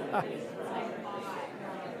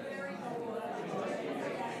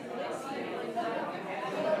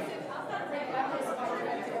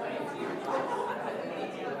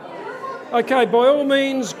 Okay, by all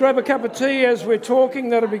means, grab a cup of tea as we're talking,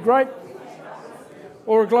 that'll be great.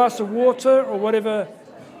 Or a glass of water, or whatever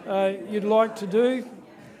you'd like to do.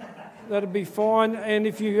 That'd be fine. And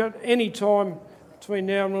if you've got any time between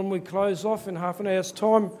now and when we close off in half an hour's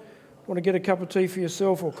time, want to get a cup of tea for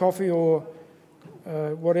yourself or coffee or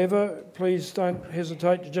whatever, please don't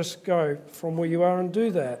hesitate to just go from where you are and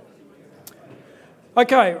do that.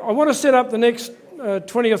 Okay, I want to set up the next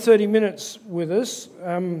 20 or 30 minutes with us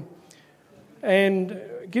and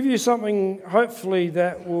give you something hopefully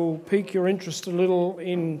that will pique your interest a little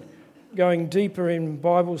in going deeper in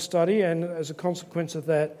Bible study, and as a consequence of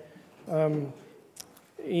that,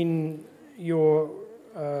 in your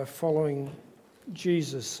following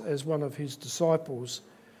Jesus as one of his disciples.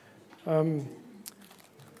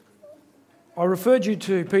 I referred you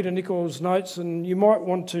to Peter Nichols' notes, and you might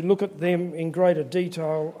want to look at them in greater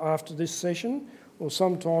detail after this session or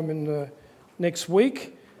sometime in the next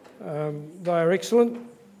week. They are excellent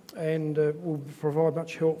and will provide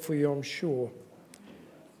much help for you, I'm sure.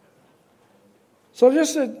 So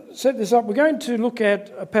just to set this up, we're going to look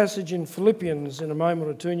at a passage in Philippians in a moment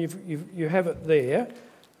or two, and you have it there.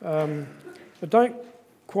 But don't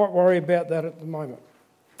quite worry about that at the moment.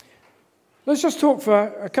 Let's just talk for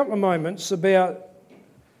a couple of moments about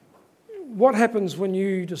what happens when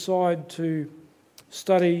you decide to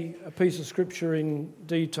study a piece of scripture in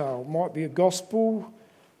detail. It might be a gospel,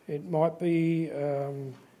 it might be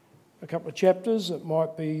a couple of chapters, it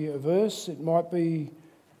might be a verse, it might be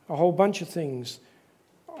a whole bunch of things.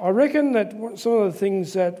 I reckon that some of the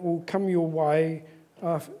things that will come your way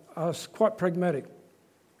are quite pragmatic.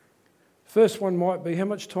 First one might be, how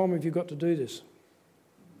much time have you got to do this?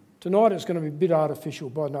 Tonight it's going to be a bit artificial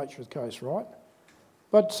by nature of the case, right?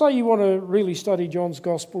 But say you want to really study John's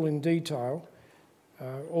Gospel in detail,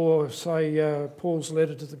 or say Paul's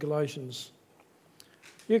letter to the Galatians.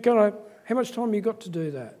 How much time have you got to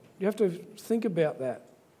do that? You have to think about that.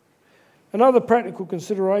 Another practical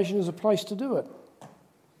consideration is a place to do it.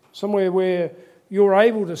 Somewhere where you're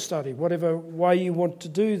able to study, whatever way you want to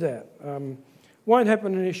do that. Won't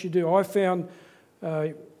happen unless you do. I found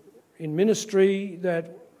in ministry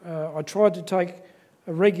that I tried to take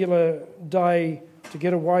a regular day to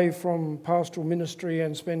get away from pastoral ministry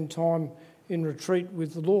and spend time in retreat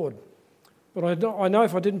with the Lord. But I know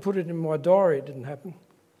if I didn't put it in my diary, it didn't happen.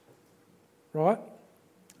 Right?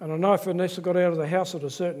 And I know if unless I got out of the house at a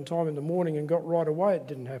certain time in the morning and got right away, it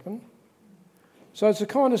didn't happen. So it's the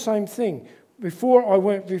kind of same thing.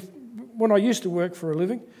 When I used to work for a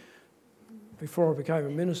living, before I became a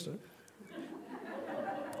minister,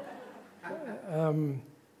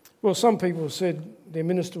 well, some people have said their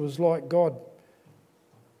minister was like God,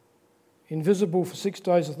 invisible for 6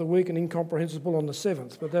 days of the week and incomprehensible on the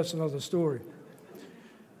seventh, but that's another story.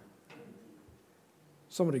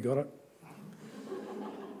 Somebody got it.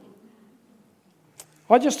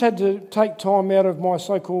 I just had to take time out of my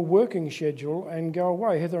so-called working schedule and go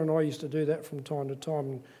away. Heather and I used to do that from time to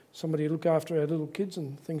time. Somebody look after our little kids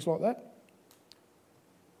and things like that.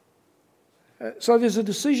 So there's a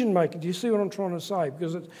decision making. Do you see what I'm trying to say?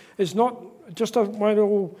 Because it's not, it just won't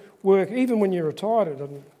all work. Even when you're retired, it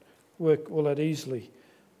doesn't work all that easily,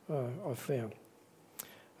 I've found.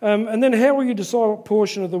 And then how will you decide what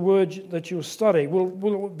portion of the word that you'll study?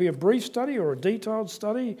 Will it be a brief study or a detailed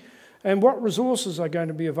study? And what resources are going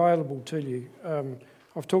to be available to you?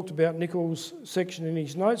 I've talked about Nichols' section in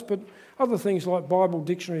his notes, but other things like Bible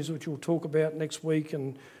dictionaries, which we'll talk about next week,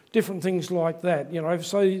 and different things like that. You know,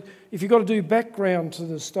 so if you've got to do background to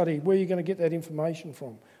the study, where are you going to get that information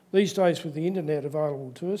from? These days with the internet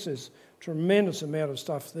available to us, there's a tremendous amount of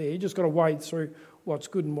stuff there. You just got to wade through what's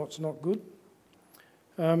good and what's not good.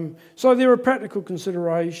 So there are practical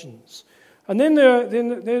considerations. And then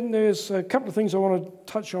there's a couple of things I want to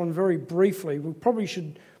touch on very briefly. We probably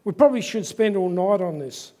should spend all night on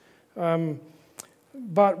this,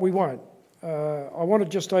 but we won't. I want to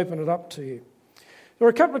just open it up to you. There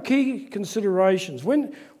are a couple of key considerations.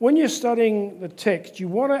 When you're studying the text, you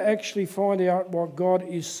want to actually find out what God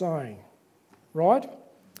is saying, right?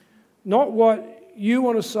 Not what you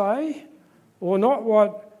want to say, or not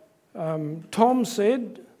what Tom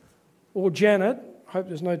said, or Janet. I hope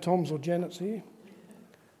there's no Toms or Janets here.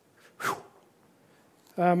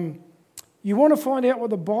 You want to find out what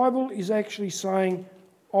the Bible is actually saying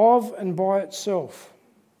of and by itself.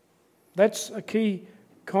 That's a key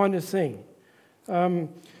kind of thing.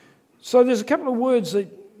 So there's a couple of words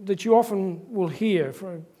that you often will hear,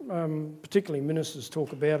 particularly ministers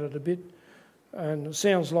talk about it a bit, and it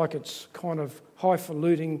sounds like it's kind of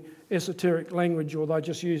highfalutin, esoteric language, or they're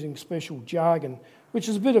just using special jargon, which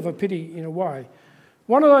is a bit of a pity in a way.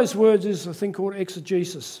 One of those words is a thing called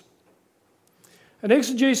exegesis. And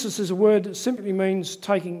exegesis is a word that simply means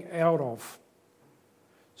taking out of.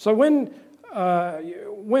 So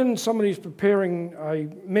when somebody's preparing a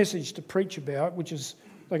message to preach about, which is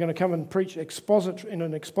they're going to come and preach in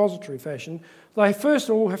an expository fashion, they first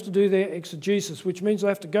of all have to do their exegesis, which means they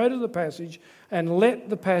have to go to the passage and let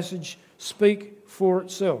the passage speak for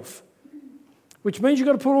itself. Which means you've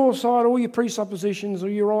got to put aside all your presuppositions or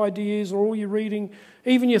your ideas or all your reading,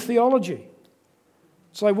 even your theology.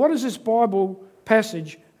 So what is this Bible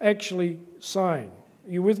passage actually saying?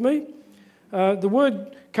 Are you with me? The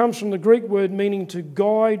word comes from the Greek word meaning to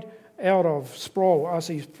guide out of. Sproul,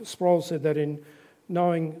 R.C. Sproul said that in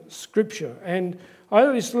Knowing Scripture. And I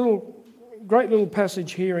have this great little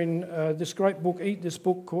passage here in this great book, Eat This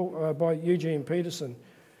Book, by Eugene Peterson.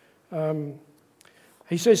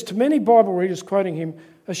 He says, to many Bible readers, quoting him,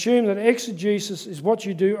 assume that exegesis is what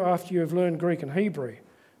you do after you have learned Greek and Hebrew.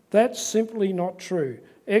 That's simply not true.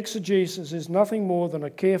 Exegesis is nothing more than a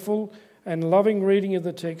careful and loving reading of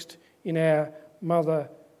the text in our mother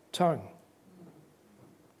tongue.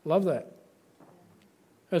 Love that.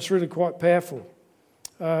 That's really quite powerful.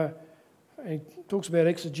 He talks about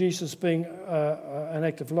exegesis being an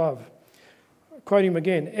act of love. Quote him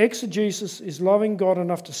again, exegesis is loving God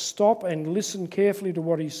enough to stop and listen carefully to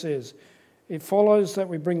what he says. It follows that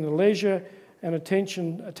we bring the leisure and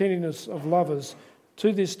attentiveness of lovers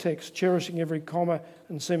to this text, cherishing every comma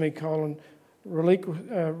and semicolon,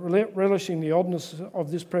 relishing the oddness of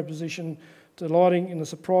this preposition, delighting in the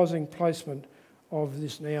surprising placement of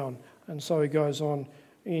this noun. And so he goes on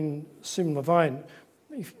in similar vein.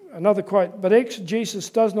 Another quote, but exegesis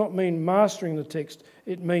does not mean mastering the text,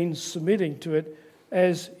 it means submitting to it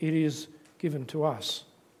as it is given to us.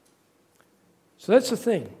 So that's the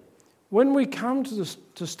thing. When we come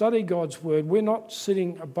to study God's word, we're not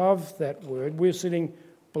sitting above that word, we're sitting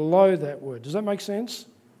below that word. Does that make sense?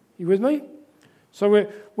 You with me? So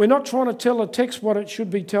we're not trying to tell a text what it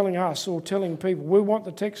should be telling us or telling people. We want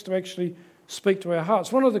the text to actually speak to our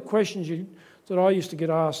hearts. One of the questions that I used to get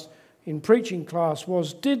asked in preaching class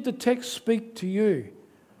was, did the text speak to you?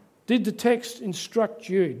 Did the text instruct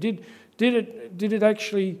you? Did it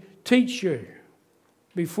actually teach you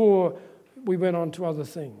before we went on to other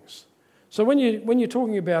things? So when you're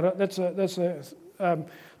talking about it,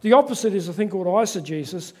 the opposite is a thing called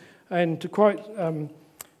eisegesis. And to quote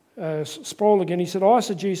Sproul again, he said,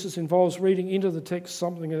 eisegesis involves reading into the text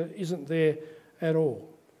something that isn't there at all.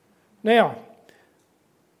 Now,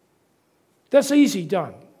 that's easy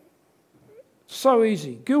done. So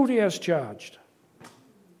easy. Guilty as charged.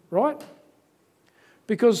 Right?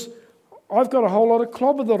 Because I've got a whole lot of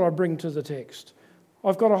clobber that I bring to the text.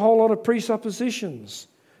 I've got a whole lot of presuppositions.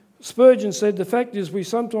 Spurgeon said, the fact is we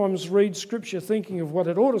sometimes read Scripture thinking of what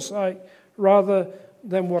it ought to say rather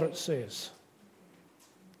than what it says.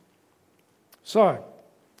 So,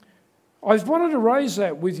 I wanted to raise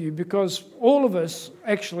that with you because all of us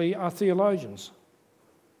actually are theologians.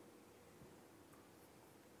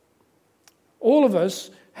 All of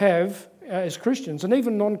us have as Christians, and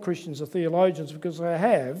even non-Christians are theologians because they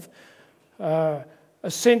have a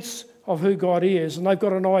sense of who God is, and they've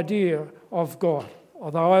got an idea of God.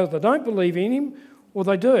 Or they either don't believe in him or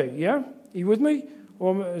they do, yeah? Are you with me?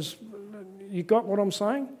 Or you got what I'm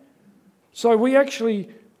saying? So we actually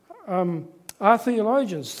are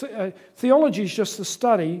theologians. Theology is just the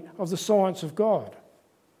study of the science of God.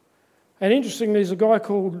 And interestingly, there's a guy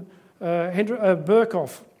called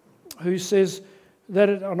Burkhoff who says that,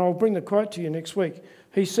 and I'll bring the quote to you next week,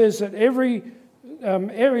 he says that every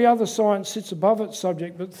other science sits above its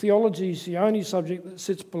subject, but theology is the only subject that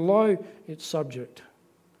sits below its subject.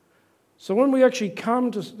 So when we actually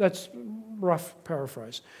come to, that's rough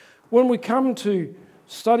paraphrase, when we come to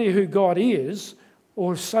study who God is,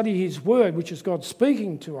 or study his word, which is God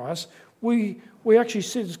speaking to us, we actually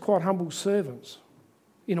sit as quite humble servants,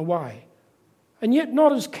 in a way. And yet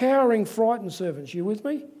not as cowering, frightened servants. You with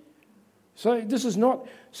me? So this is not...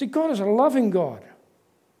 See, God is a loving God.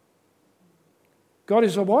 God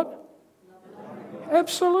is a what?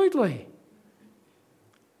 Absolutely.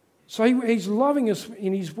 So he's loving us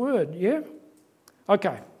in his word, yeah?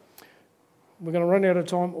 Okay. We're going to run out of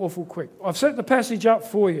time awful quick. I've set the passage up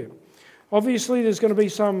for you. Obviously, there's going to be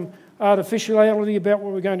some artificiality about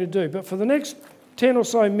what we're going to do. But for the next 10 or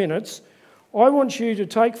so minutes, I want you to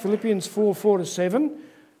take Philippians 4:4-7.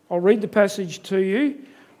 I'll read the passage to you.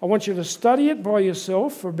 I want you to study it by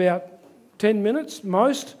yourself for about 10 minutes,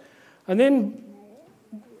 most. And then,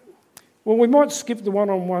 well, we might skip the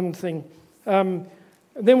one-on-one thing. Then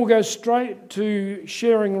we'll go straight to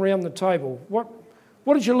sharing around the table. What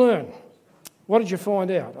did you learn? What did you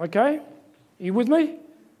find out? Okay? Are you with me?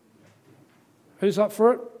 Who's up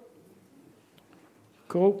for it?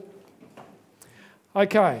 Cool.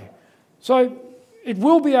 Okay. So it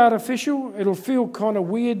will be artificial. It'll feel kind of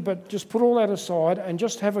weird, but just put all that aside and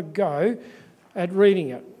just have a go at reading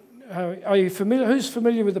it. Are you familiar? Who's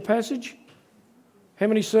familiar with the passage? How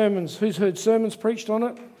many sermons? Who's heard sermons preached on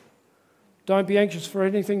it? Don't be anxious for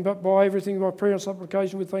anything, but by everything by prayer and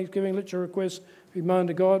supplication with thanksgiving, let your requests be known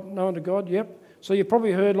to God. Yep. So you've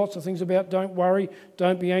probably heard lots of things about don't worry,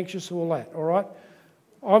 don't be anxious, all that, all right?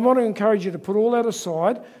 I want to encourage you to put all that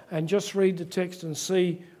aside and just read the text and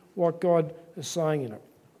see what God is saying in it.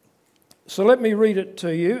 So let me read it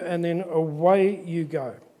to you and then away you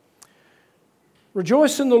go.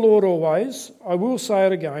 Rejoice in the Lord always. I will say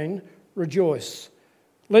it again, rejoice.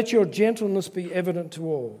 Let your gentleness be evident to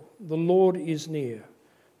all. The Lord is near.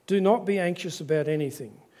 Do not be anxious about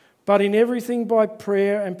anything, but in everything by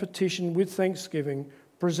prayer and petition with thanksgiving,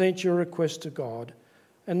 present your request to God,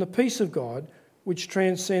 and the peace of God, which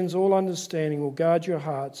transcends all understanding, will guard your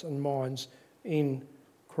hearts and minds in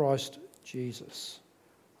Christ Jesus.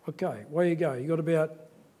 Okay, where you go? You've got about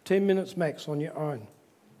 10 minutes max on your own.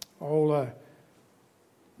 I'll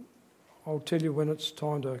tell you when it's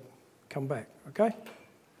time to come back, okay?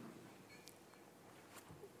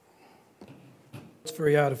 It's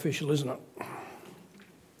very artificial, isn't it?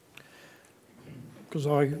 Because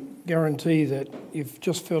I guarantee that you've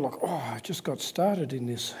just felt like, I just got started in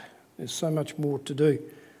this. There's so much more to do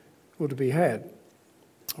or to be had.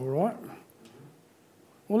 All right?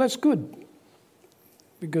 Well, that's good.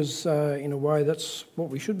 Because in a way, that's what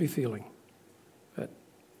we should be feeling. That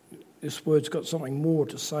this word's got something more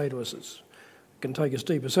to say to us. It can take us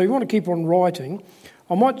deeper. So you want to keep on writing.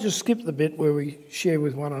 I might just skip the bit where we share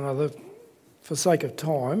with one another for sake of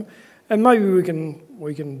time, and maybe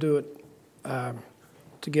we can do it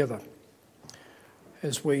together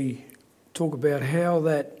as we talk about how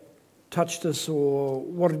that touched us or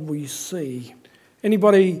what did we see.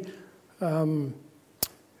 Anybody feeling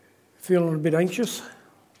a bit anxious?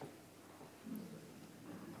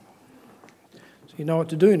 So you know what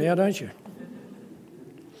to do now, don't you?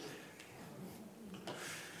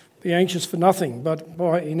 Be anxious for nothing, but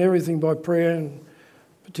in everything by prayer and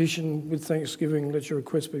petition with thanksgiving, let your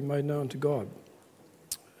requests be made known to God.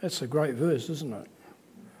 That's a great verse, isn't it?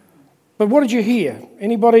 But what did you hear?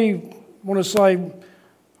 Anybody want to say,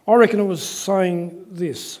 I reckon it was saying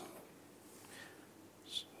this.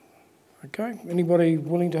 Okay, anybody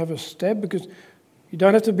willing to have a stab? Because you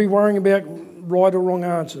don't have to be worrying about right or wrong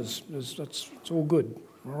answers. It's all good,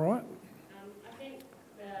 all right? I think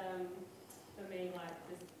for me,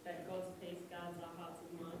 that God's peace guards our hearts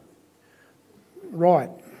and minds. Right.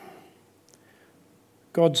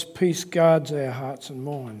 God's peace guards our hearts and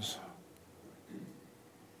minds.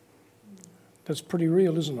 That's pretty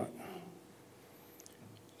real, isn't it?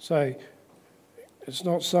 So it's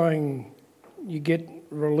not saying you get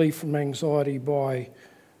relief from anxiety by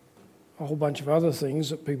a whole bunch of other things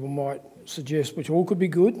that people might suggest, which all could be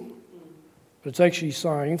good, but it's actually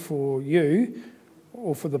saying for you,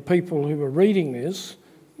 or for the people who are reading this,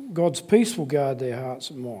 God's peace will guard their hearts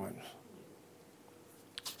and minds.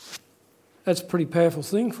 That's a pretty powerful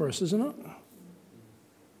thing for us, isn't it?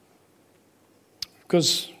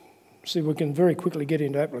 Because, see, we can very quickly get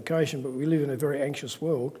into application, but we live in a very anxious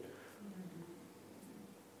world.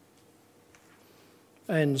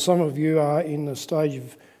 And some of you are in the stage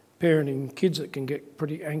of parenting kids that can get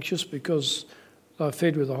pretty anxious because they're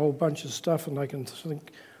fed with a whole bunch of stuff and they can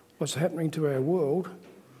think, what's happening to our world?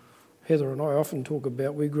 Heather and I often talk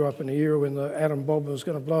about we grew up in an era when the atom bomb was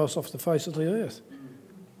going to blow us off the face of the earth.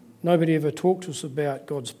 Nobody ever talked to us about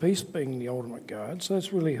God's peace being the ultimate guard, so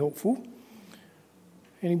that's really helpful.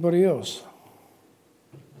 Anybody else?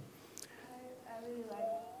 I really like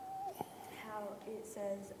how it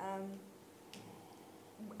says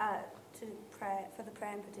to pray for the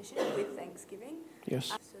prayer and petition with thanksgiving. Yes.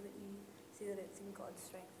 So that you see that it's in God's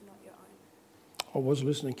strength, not your own. I was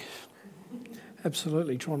listening.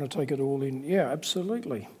 Absolutely, trying to take it all in. Yeah,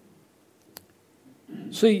 absolutely.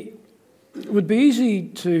 See, it would be easy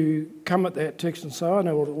to come at that text and say, I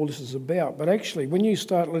know what all this is about, but actually when you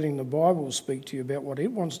start letting the Bible speak to you about what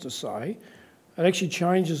it wants to say, it actually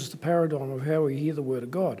changes the paradigm of how we hear the Word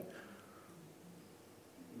of God.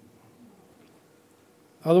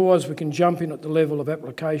 Otherwise we can jump in at the level of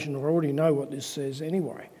application, or already know what this says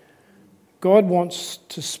anyway. God wants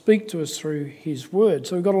to speak to us through His Word,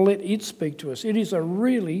 so we've got to let it speak to us. It is a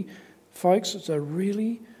really, folks, it's a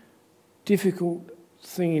really difficult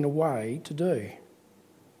thing in a way to do.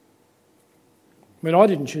 I mean, I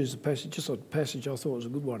didn't choose the passage, just a passage I thought was a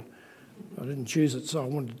good one. I didn't choose it so I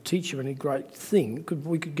wanted to teach you any great thing.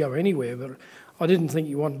 We could go anywhere, but I didn't think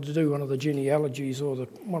you wanted to do one of the genealogies or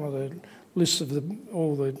one of the lists of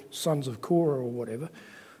all the sons of Korah or whatever.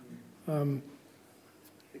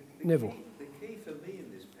 Neville. The key for me in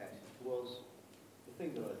this passage was, the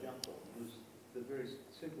thing that I jumped on was the very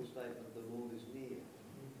simple statement, the Lord is near.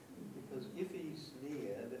 Because if He's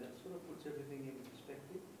near, then it sort of puts everything in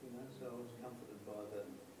perspective, so I was comforted by the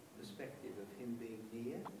perspective of Him being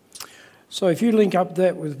near. So if you link up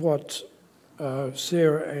that with what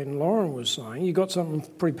Sarah and Lauren were saying, you've got something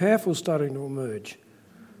pretty powerful starting to emerge.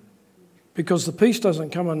 Because the peace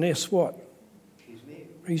doesn't come unless what? He's near.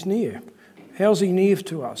 He's near. How's He near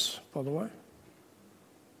to us, by the way?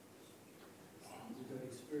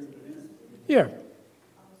 Yeah.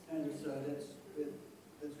 And so that's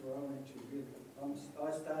where I went to with.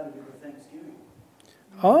 I started with the Thanksgiving.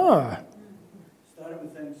 Started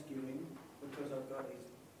with Thanksgiving because I've got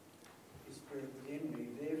His Spirit within me.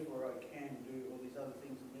 Therefore, I can do all these other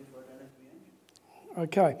things, and therefore I don't have to be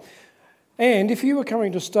anxious. Okay. And if you were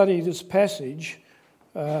coming to study this passage,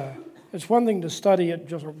 it's one thing to study it,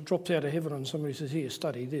 just drops out of heaven and somebody says, here,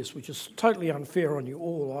 study this, which is totally unfair on you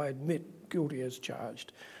all, I admit, guilty as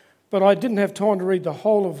charged. But I didn't have time to read the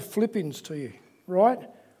whole of Philippians to you, right?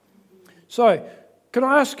 So, can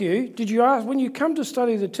I ask you, when you come to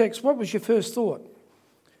study the text, what was your first thought?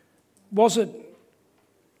 Was it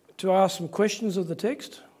to ask some questions of the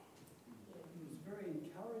text? It was very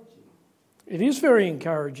encouraging. It is very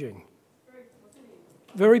encouraging.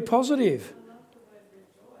 Very positive.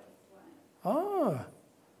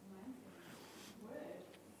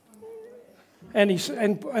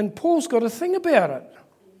 And Paul's got a thing about it,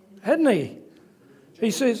 hadn't he?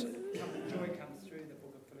 He says... Joy comes through the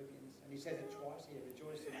book of Philippians, and he says it twice here,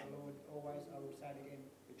 rejoice in the Lord always, I will say it again,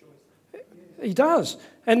 rejoice. He does.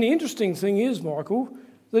 And the interesting thing is, Michael,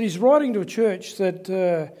 that he's writing to a church that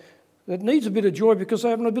needs a bit of joy because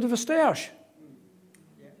they're having a bit of a stoush.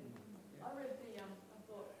 I read I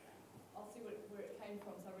thought, I'll see where it came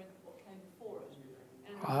from, so I read what came before it.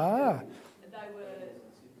 And they were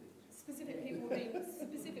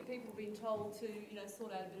specific people being told to,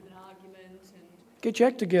 sort out a bit of an argument and get your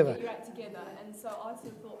act together. Get your act together. And so I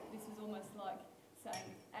sort of thought this was almost like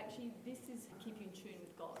saying, actually, this is keep you in tune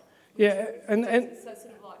with God. Yeah, and so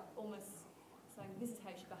sort of like almost saying, this is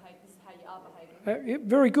how you should behave, this is how you are behaving. Yeah,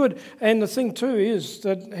 very good. And the thing too is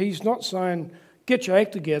that he's not saying, get your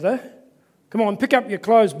act together. Come on, pick up your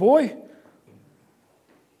clothes, boy.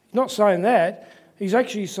 He's not saying that. He's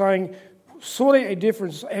actually saying, sort out your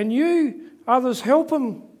difference, and you, others, help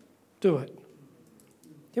them do it.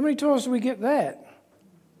 How many times do we get that?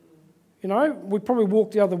 We probably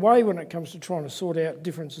walk the other way when it comes to trying to sort out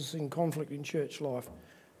differences in conflict in church life.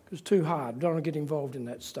 It's too hard. Don't want to get involved in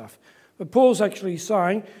that stuff. But Paul's actually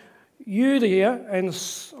saying, you there, and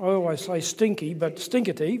I always say stinky, but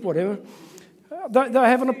stinkety, whatever, they're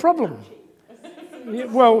having a problem. Yeah,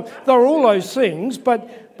 well, they're all those things, but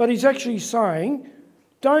he's actually saying,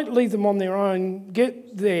 Don't leave them on their own.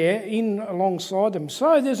 Get there in alongside them.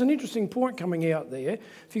 So there's an interesting point coming out there.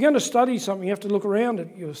 If you're going to study something, you have to look around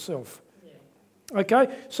at yourself.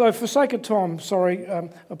 Okay, so for sake of time, sorry,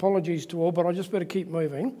 apologies to all, but I just better keep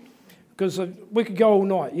moving because we could go all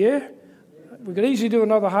night, yeah? We could easily do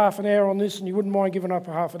another half an hour on this and you wouldn't mind giving up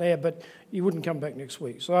a half an hour, but you wouldn't come back next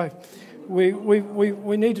week. So we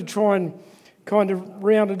need to try and kind of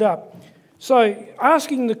round it up. So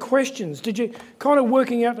asking the questions, did you kind of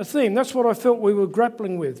working out the theme? That's what I felt we were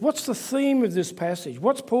grappling with. What's the theme of this passage?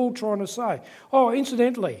 What's Paul trying to say? Oh,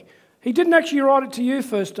 incidentally, he didn't actually write it to you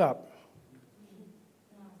first up.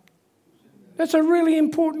 That's a really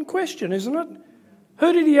important question, isn't it?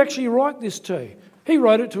 Who did he actually write this to? He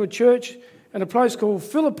wrote it to a church in a place called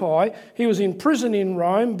Philippi. He was in prison in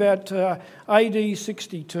Rome about AD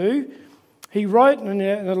 62. He wrote and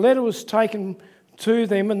a letter was taken to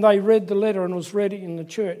them and they read the letter and was read in the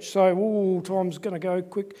church. So, time's going to go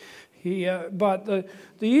quick here. But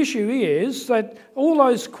the issue is that all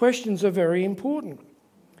those questions are very important.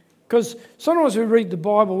 Because sometimes we read the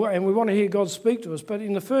Bible and we want to hear God speak to us, but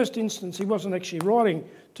in the first instance, he wasn't actually writing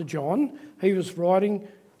to John. He was writing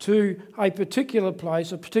to a particular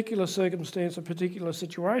place, a particular circumstance, a particular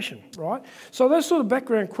situation, right? So those sort of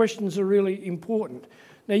background questions are really important.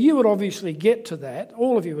 Now, you would obviously get to that,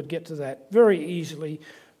 all of you would get to that very easily.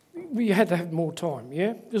 You had to have more time,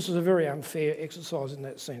 yeah? This is a very unfair exercise in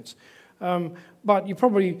that sense. But you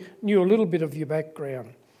probably knew a little bit of your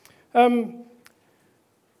background.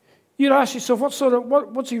 You'd ask yourself,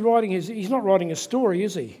 what's he writing? He's not writing a story,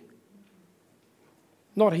 is he?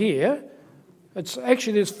 Not here.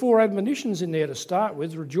 There's 4 admonitions in there to start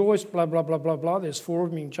with. Rejoice, blah, blah, blah, blah, blah. There's 4 of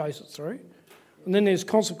them, you can chase it through. And then there's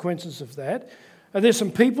consequences of that. There's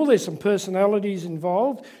some people, there's some personalities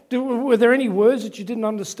involved. Were there any words that you didn't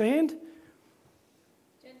understand?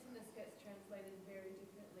 Gentleness gets translated very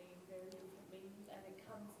differently in very different meanings, and it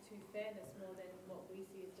comes to fairness more than what we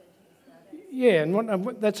see as gentleness nowadays. Yeah,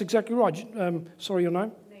 and that's exactly right. Sorry, your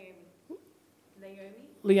name?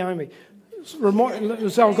 Naomi.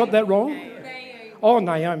 So I got that wrong? Naomi. Oh,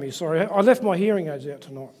 Naomi, sorry. I left my hearing aids out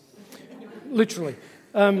tonight. Literally.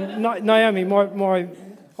 Naomi, my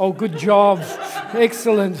oh, good job.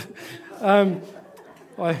 Excellent. I'll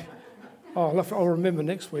remember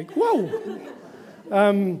next week. Whoa!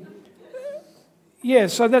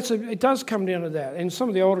 So it does come down to that. And some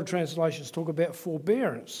of the older translations talk about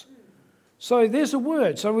forbearance. So there's a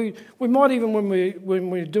word. So we might even, when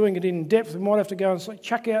we're doing it in depth, we might have to go and say,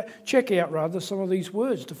 check out some of these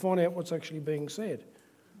words to find out what's actually being said.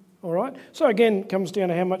 All right? So again, it comes down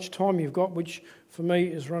to how much time you've got, which for me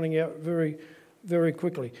is running out very, very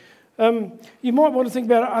quickly. You might want to think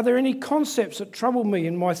about, are there any concepts that trouble me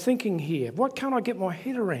in my thinking here? What can't I get my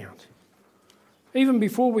head around? Even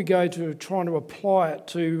before we go to trying to apply it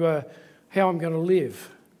to how I'm going to live,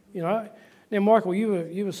 you know. Now, Michael,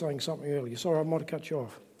 you were saying something earlier. Sorry, I might have cut you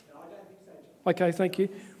off. No, I don't think so. Okay, thank you.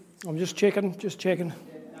 I'm just checking. Yeah, no,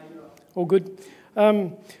 you're right. All good.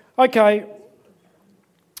 Okay,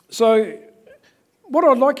 so what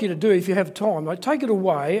I'd like you to do, if you have time, take it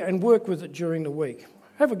away and work with it during the week.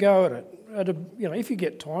 Have a go at it. If you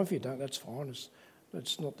get time. If you don't, that's fine.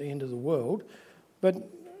 It's not the end of the world. But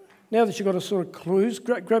now that you've got a sort of clues,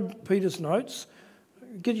 grab Peter's notes.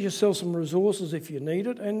 Get yourself some resources if you need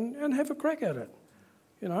it, and have a crack at it,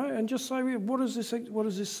 and just say, what is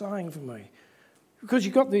this saying for me? Because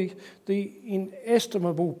you've got the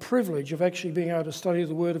inestimable privilege of actually being able to study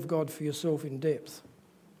the Word of God for yourself in depth.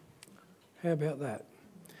 How about that?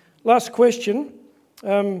 Last question,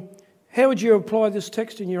 how would you apply this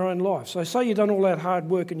text in your own life? So say you've done all that hard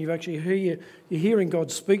work and you've actually you're hearing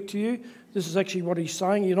God speak to you. This is actually what he's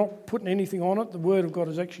saying. You're not putting anything on it. The Word of God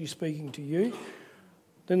is actually speaking to you.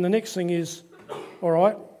 Then the next thing is, all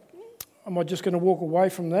right, am I just going to walk away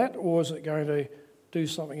from that, or is it going to do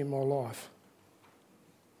something in my life?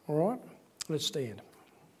 All right, let's stand.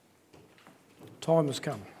 Time has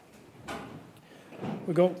come.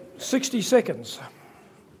 We've got 60 seconds.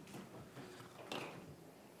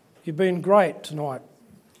 You've been great tonight.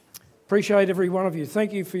 Appreciate every one of you.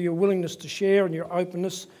 Thank you for your willingness to share and your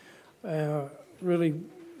openness. Really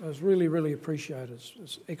appreciated.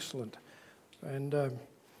 It's excellent. And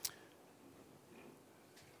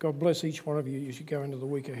God bless each one of you as you go into the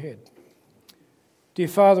week ahead. Dear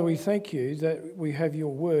Father, we thank you that we have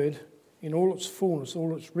your word in all its fullness,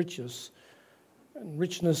 all its richness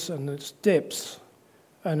and its depths.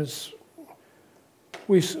 And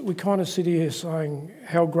we kind of sit here saying,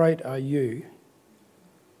 how great are you?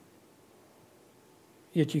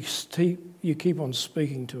 Yet you keep on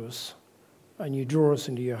speaking to us and you draw us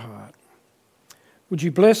into your heart. Would you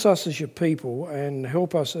bless us as your people and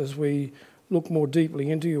help us as we look more deeply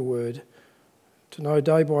into your word to know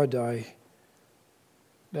day by day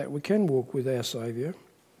that we can walk with our Saviour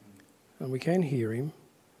and we can hear him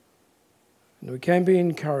and we can be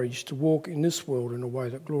encouraged to walk in this world in a way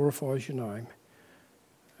that glorifies your name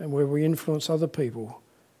and where we influence other people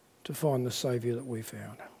to find the Saviour that we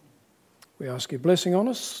found. We ask your blessing on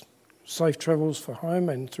us, safe travels for home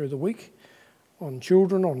and through the week, on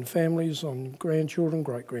children, on families, on grandchildren,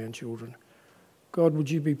 great-grandchildren. God, would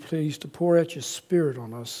you be pleased to pour out your Spirit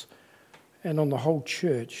on us and on the whole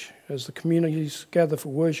church as the communities gather for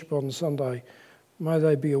worship on Sunday. May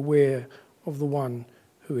they be aware of the one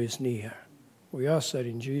who is near. We ask that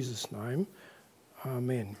in Jesus' name.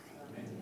 Amen.